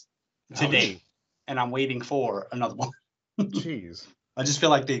blowups today. And I'm waiting for another one. Jeez. I just feel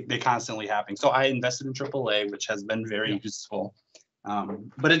like they constantly happen. So I invested in AAA, which has been very useful.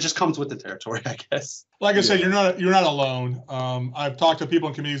 But it just comes with the territory, I guess. Like I said, you're not alone. I've talked to people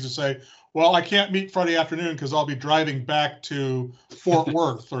in communities who say, well, I can't meet Friday afternoon because I'll be driving back to Fort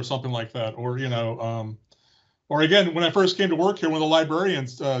Worth or something like that. Or, or again, when I first came to work here, one of the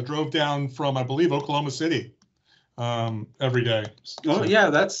librarians drove down from, I believe, Oklahoma City every day. Oh, yeah,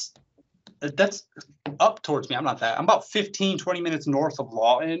 that's up towards me. I'm about 15, 20 minutes north of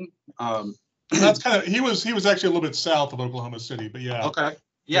Lawton. That's kind of, he was actually a little bit south of Oklahoma City, but yeah. Okay.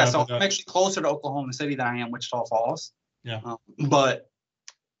 Yeah, so I'm actually closer to Oklahoma City than I am Wichita Falls. Yeah. But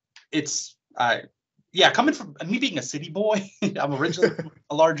it's, coming from me being a city boy, I'm originally from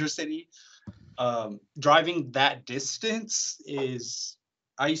a larger city. Driving that distance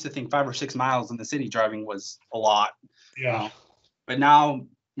I used to think 5 or 6 miles in the city driving was a lot. Yeah. But now,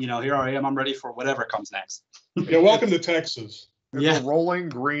 here I am. I'm ready for whatever comes next. Yeah, welcome to Texas. The rolling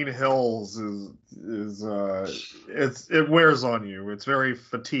green hills it wears on you. It's very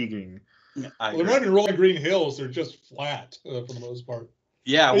fatiguing. Well, they're not even rolling green hills. They're just flat for the most part.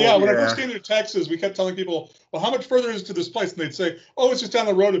 Yeah. When I first came to Texas, we kept telling people, well, how much further is it to this place? And they'd say, oh, it's just down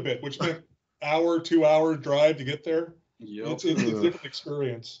the road a bit, which meant 2 hour drive to get there. Yep. It's a different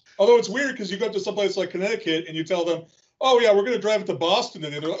experience. Although it's weird because you go to someplace like Connecticut and you tell them, oh, yeah, we're going to drive it to Boston.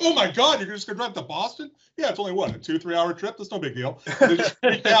 And they're like, oh, my God, you're just going to drive to Boston? Yeah, it's only, a 2-3 hour trip? That's no big deal. And they just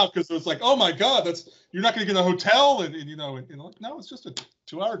freaked out because it was like, oh, my God, you're not going to get a hotel. And no, it's just a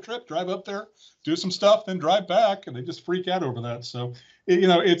 2-hour trip. Drive up there, do some stuff, then drive back. And they just freak out over that. So,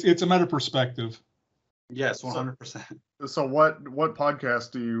 it's a matter of perspective. Yes, 100%. So what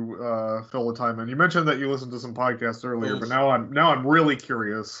podcast do you fill the time in? You mentioned that you listened to some podcasts earlier, but now I'm really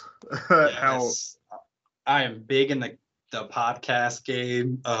curious how. I am big in the podcast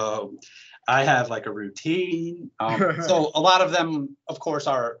game. I have like a routine. So a lot of them, of course,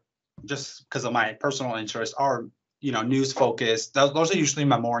 are just because of my personal interest are, news focused. Those are usually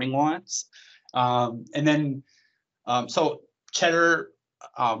my morning ones. And then, so Cheddar,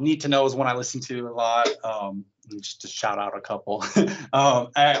 Need to Know is one I listen to a lot. Just to shout out a couple.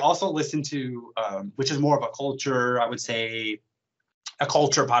 I also listen to, which is more of a culture, I would say, a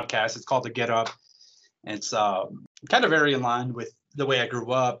culture podcast. It's called The Get Up. It's kind of very in line with the way I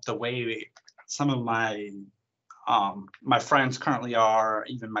grew up, the way some of my friends currently are,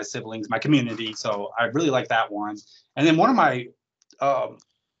 even my siblings, my community. So I really like that one. And then one of my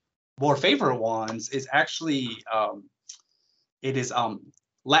more favorite ones is actually, it is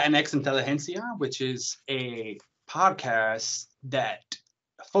Latinx Intelligentsia, which is a podcast that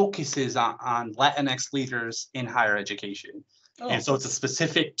focuses on Latinx leaders in higher education. Oh. And so it's a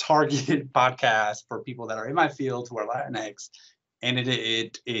specific targeted podcast for people that are in my field who are Latinx, and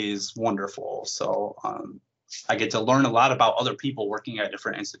it is wonderful. So I get to learn a lot about other people working at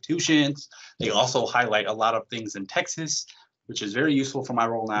different institutions. They also highlight a lot of things in Texas, which is very useful for my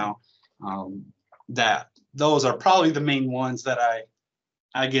role now. That those are probably the main ones that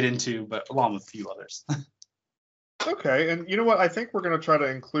I get into, but along with a few others. Okay, and you know what? I think we're going to try to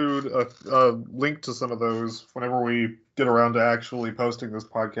include a link to some of those whenever we get around to actually posting this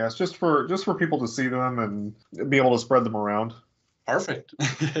podcast, just for people to see them and be able to spread them around. Perfect.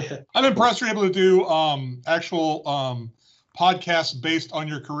 I'm impressed you're able to do actual podcasts based on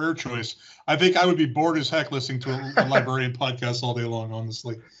your career choice. I think I would be bored as heck listening to a librarian podcast all day long,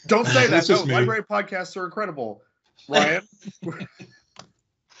 honestly. Don't say that. No, library podcasts are incredible. Ryan?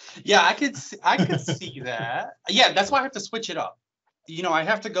 Yeah, I could see that. Yeah, that's why I have to switch it up. I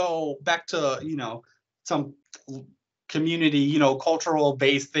have to go back to, some community, cultural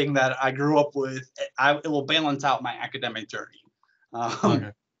based thing that I grew up with. It will balance out my academic journey.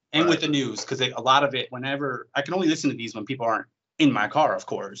 Okay. And with the news, because a lot of it, whenever I can only listen to these when people aren't in my car, of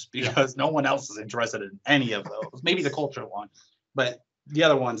course, because no one else is interested in any of those. Maybe the culture one, but the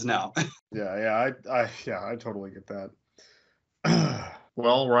other ones, no. I totally get that.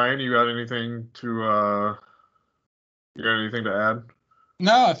 Well, Ryan, you got anything to add?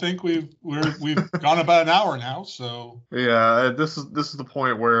 No, I think we've gone about an hour now, so yeah, this is the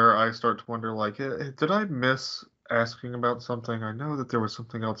point where I start to wonder, like, did I miss asking about something? I know that there was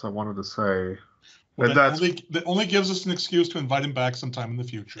something else I wanted to say. Well, that only gives us an excuse to invite him back sometime in the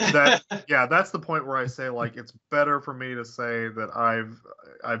future. That's the point where I say, like, it's better for me to say that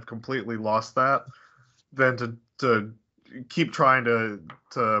I've completely lost that than to keep trying to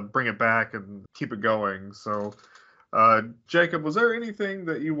bring it back and keep it going. So, Jacob, was there anything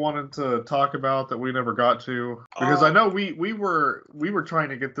that you wanted to talk about that we never got to? Because I know we were trying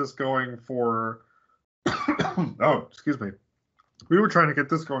to get this going for. Oh, excuse me. We were trying to get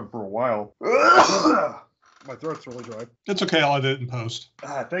this going for a while. My throat's really dry. It's okay. I'll edit it in post.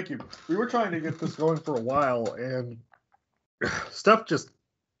 Thank you. We were trying to get this going for a while, and stuff just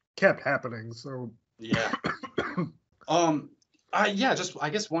kept happening. So yeah. I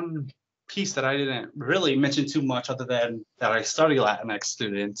guess one piece that I didn't really mention too much, other than that I study Latinx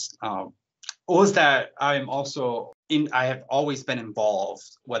students, was that I have always been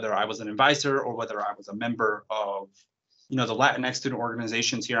involved, whether I was an advisor or whether I was a member of, the Latinx student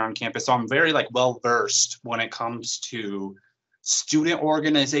organizations here on campus. So I'm very well versed when it comes to student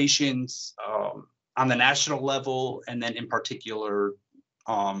organizations on the national level, and then in particular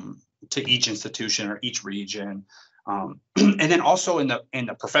to each institution or each region. And then also in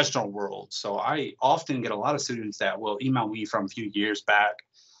the professional world. So I often get a lot of students that will email me from a few years back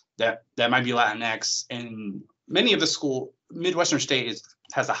that might be Latinx, and many of the school, Midwestern State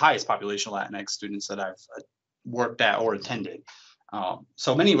has the highest population of Latinx students that I've worked at or attended.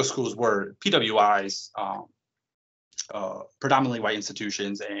 So many of the schools were PWIs, predominantly white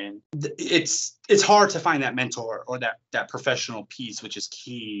institutions, and it's hard to find that mentor or that professional piece, which is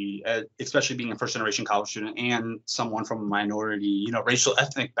key, especially being a first generation college student and someone from a minority, racial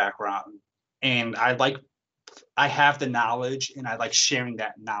ethnic background. And I have the knowledge, and I like sharing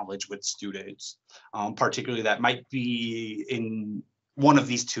that knowledge with students, particularly that might be in one of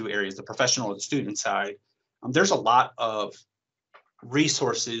these two areas, the professional or the student side. There's a lot of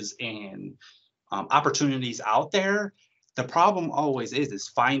resources and opportunities out there. The problem always is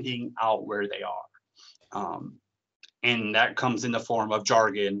finding out where they are. And that comes in the form of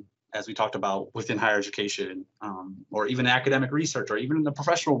jargon, as we talked about within higher education, or even academic research, or even in the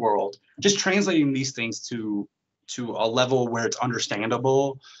professional world, just translating these things to a level where it's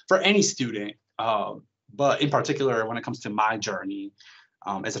understandable for any student. But in particular, when it comes to my journey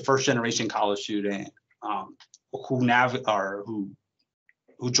as a first generation college student, who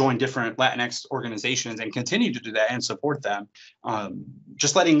who join different Latinx organizations and continue to do that and support them.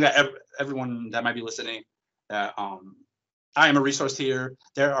 Just letting that everyone that might be listening that I am a resource here.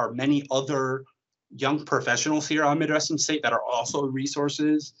 There are many other young professionals here on Midwestern State that are also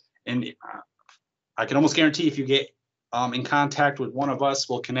resources. And I can almost guarantee if you get in contact with one of us,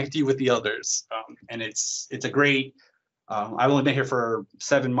 we'll connect you with the others. And it's a great, I've only been here for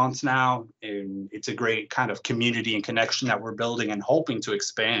 7 months now, and it's a great kind of community and connection that we're building and hoping to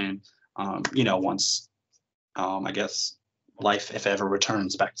expand, once, I guess, life, if ever,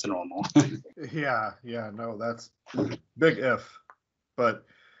 returns back to normal. Yeah, no, that's big if. But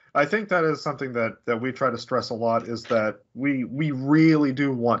I think that is something that we try to stress a lot, is that we really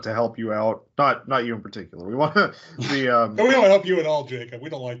do want to help you out. Not you in particular. We want to we don't help you at all, Jacob. We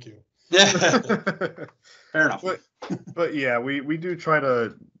don't like you. Yeah. Fair enough. But yeah, we do try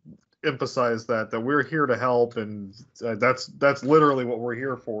to emphasize that we're here to help, and that's literally what we're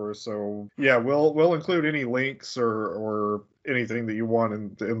here for. So yeah, we'll include any links or anything that you want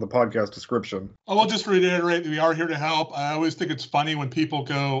in the podcast description. I will just reiterate, we are here to help. I always think it's funny when people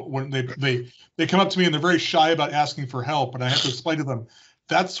when they come up to me and they're very shy about asking for help, and I have to explain to them,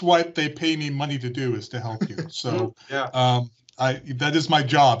 that's what they pay me money to do, is to help you. So yeah. That is my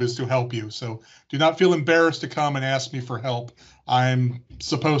job, is to help you. So do not feel embarrassed to come and ask me for help. I'm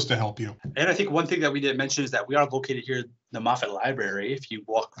supposed to help you. And I think one thing that we didn't mention is that we are located here in the Moffett Library. If you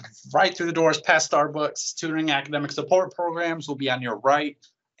walk right through the doors past Starbucks, Tutoring Academic Support Programs will be on your right,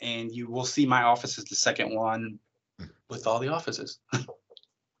 and you will see my office is the second one with all the offices.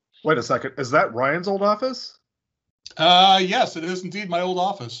 Wait a second. Is that Ryan's old office? Yes, it is indeed my old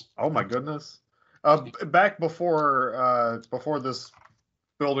office. Oh my goodness. Back before this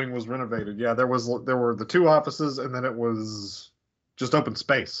building was renovated, yeah, there were the 2 offices, and then it was just open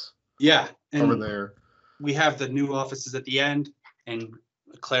space. Yeah, over there. We have the new offices at the end, and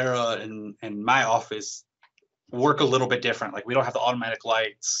Clara and my office work a little bit different. Like, we don't have the automatic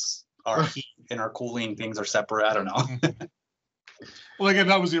lights. Our heat and our cooling things are separate. I don't know. Well, again,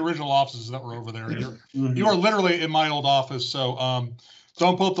 that was the original offices that were over there. You are literally in my old office, so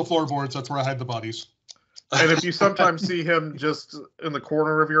don't pull up the floorboards. That's where I hide the bodies. And if you sometimes see him just in the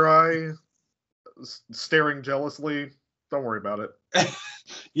corner of your eye, staring jealously, don't worry about it.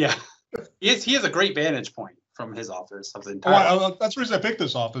 Yeah, he has a great vantage point from his office of the entire. That's the reason I picked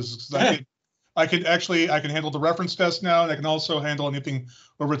this office. I can handle the reference desk now, and I can also handle anything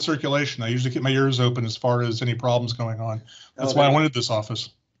over at circulation. I usually keep my ears open as far as any problems going on. That's why I wanted this office.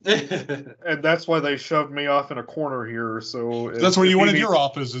 And that's why they shoved me off in a corner here. So that's where you wanted your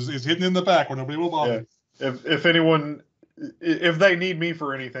office, is hidden in the back where nobody will bother. Yeah. If anyone, if they need me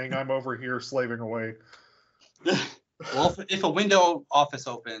for anything, I'm over here slaving away. Well, if a window office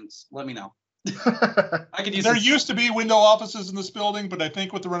opens, let me know. I could use. There used to be window offices in this building, but I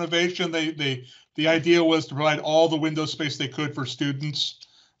think with the renovation, the idea was to provide all the window space they could for students.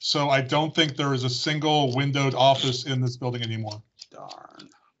 So I don't think there is a single windowed office in this building anymore. Darn.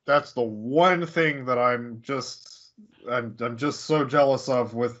 That's the one thing that I'm just so jealous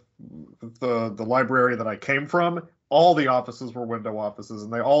of with the library that I came from. All the offices were window offices,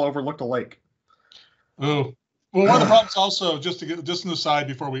 and they all overlooked a lake. Oh, well, one of the problems also, just an aside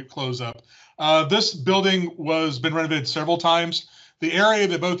before we close up, this building been renovated several times. The area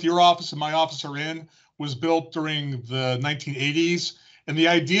that both your office and my office are in was built during the 1980s. And the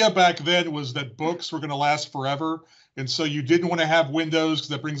idea back then was that books were going to last forever. And so you didn't want to have windows because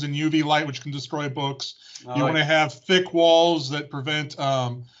that brings in UV light, which can destroy books. You want to have thick walls that prevent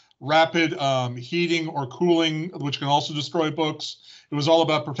rapid heating or cooling, which can also destroy books. It was all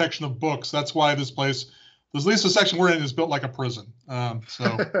about protection of books. That's why this place, at least the section we're in, is built like a prison. Yeah.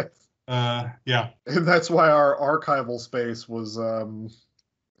 And that's why our archival space was,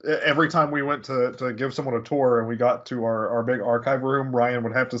 every time we went to give someone a tour and we got to our big archive room, Ryan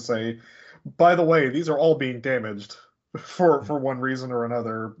would have to say, by the way, these are all being damaged for one reason or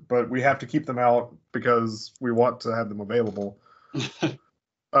another, but we have to keep them out because we want to have them available.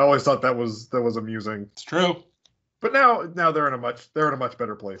 I always thought that was amusing. It's true. But now they're in a much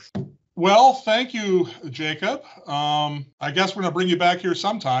better place. Well, thank you, Jacob. I guess we're going to bring you back here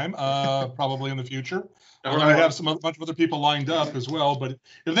sometime, probably in the future. We're going to have a bunch of other people lined up as well. But if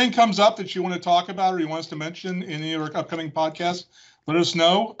anything comes up that you want to talk about or you want us to mention in any of our upcoming podcasts, let us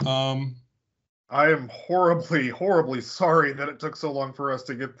know. I am horribly, horribly sorry that it took so long for us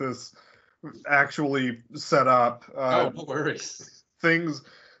to get this actually set up. No worries. Things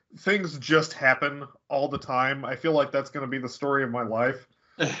just happen all the time. I feel like that's going to be the story of my life.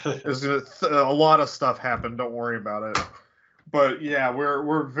 A lot of stuff happened. Don't worry about it. But yeah,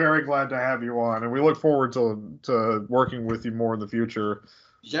 we're very glad to have you on, and we look forward to working with you more in the future.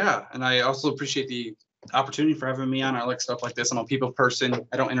 Yeah, and I also appreciate the opportunity for having me on. I like stuff like this. I'm a people person.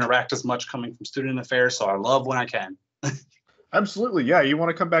 I don't interact as much coming from student affairs, so I love when I can. Absolutely. Yeah. You want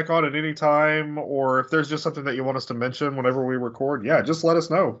to come back on at any time, or if there's just something that you want us to mention whenever we record, yeah, just let us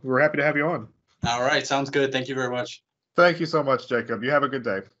know. We're happy to have you on. All right, sounds good. Thank you very much. Thank you so much, Jacob. You have a good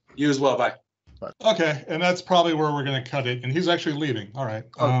day. You as well. Bye. Okay, and that's probably where we're going to cut it. And he's actually leaving. All right.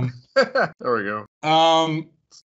 There we go.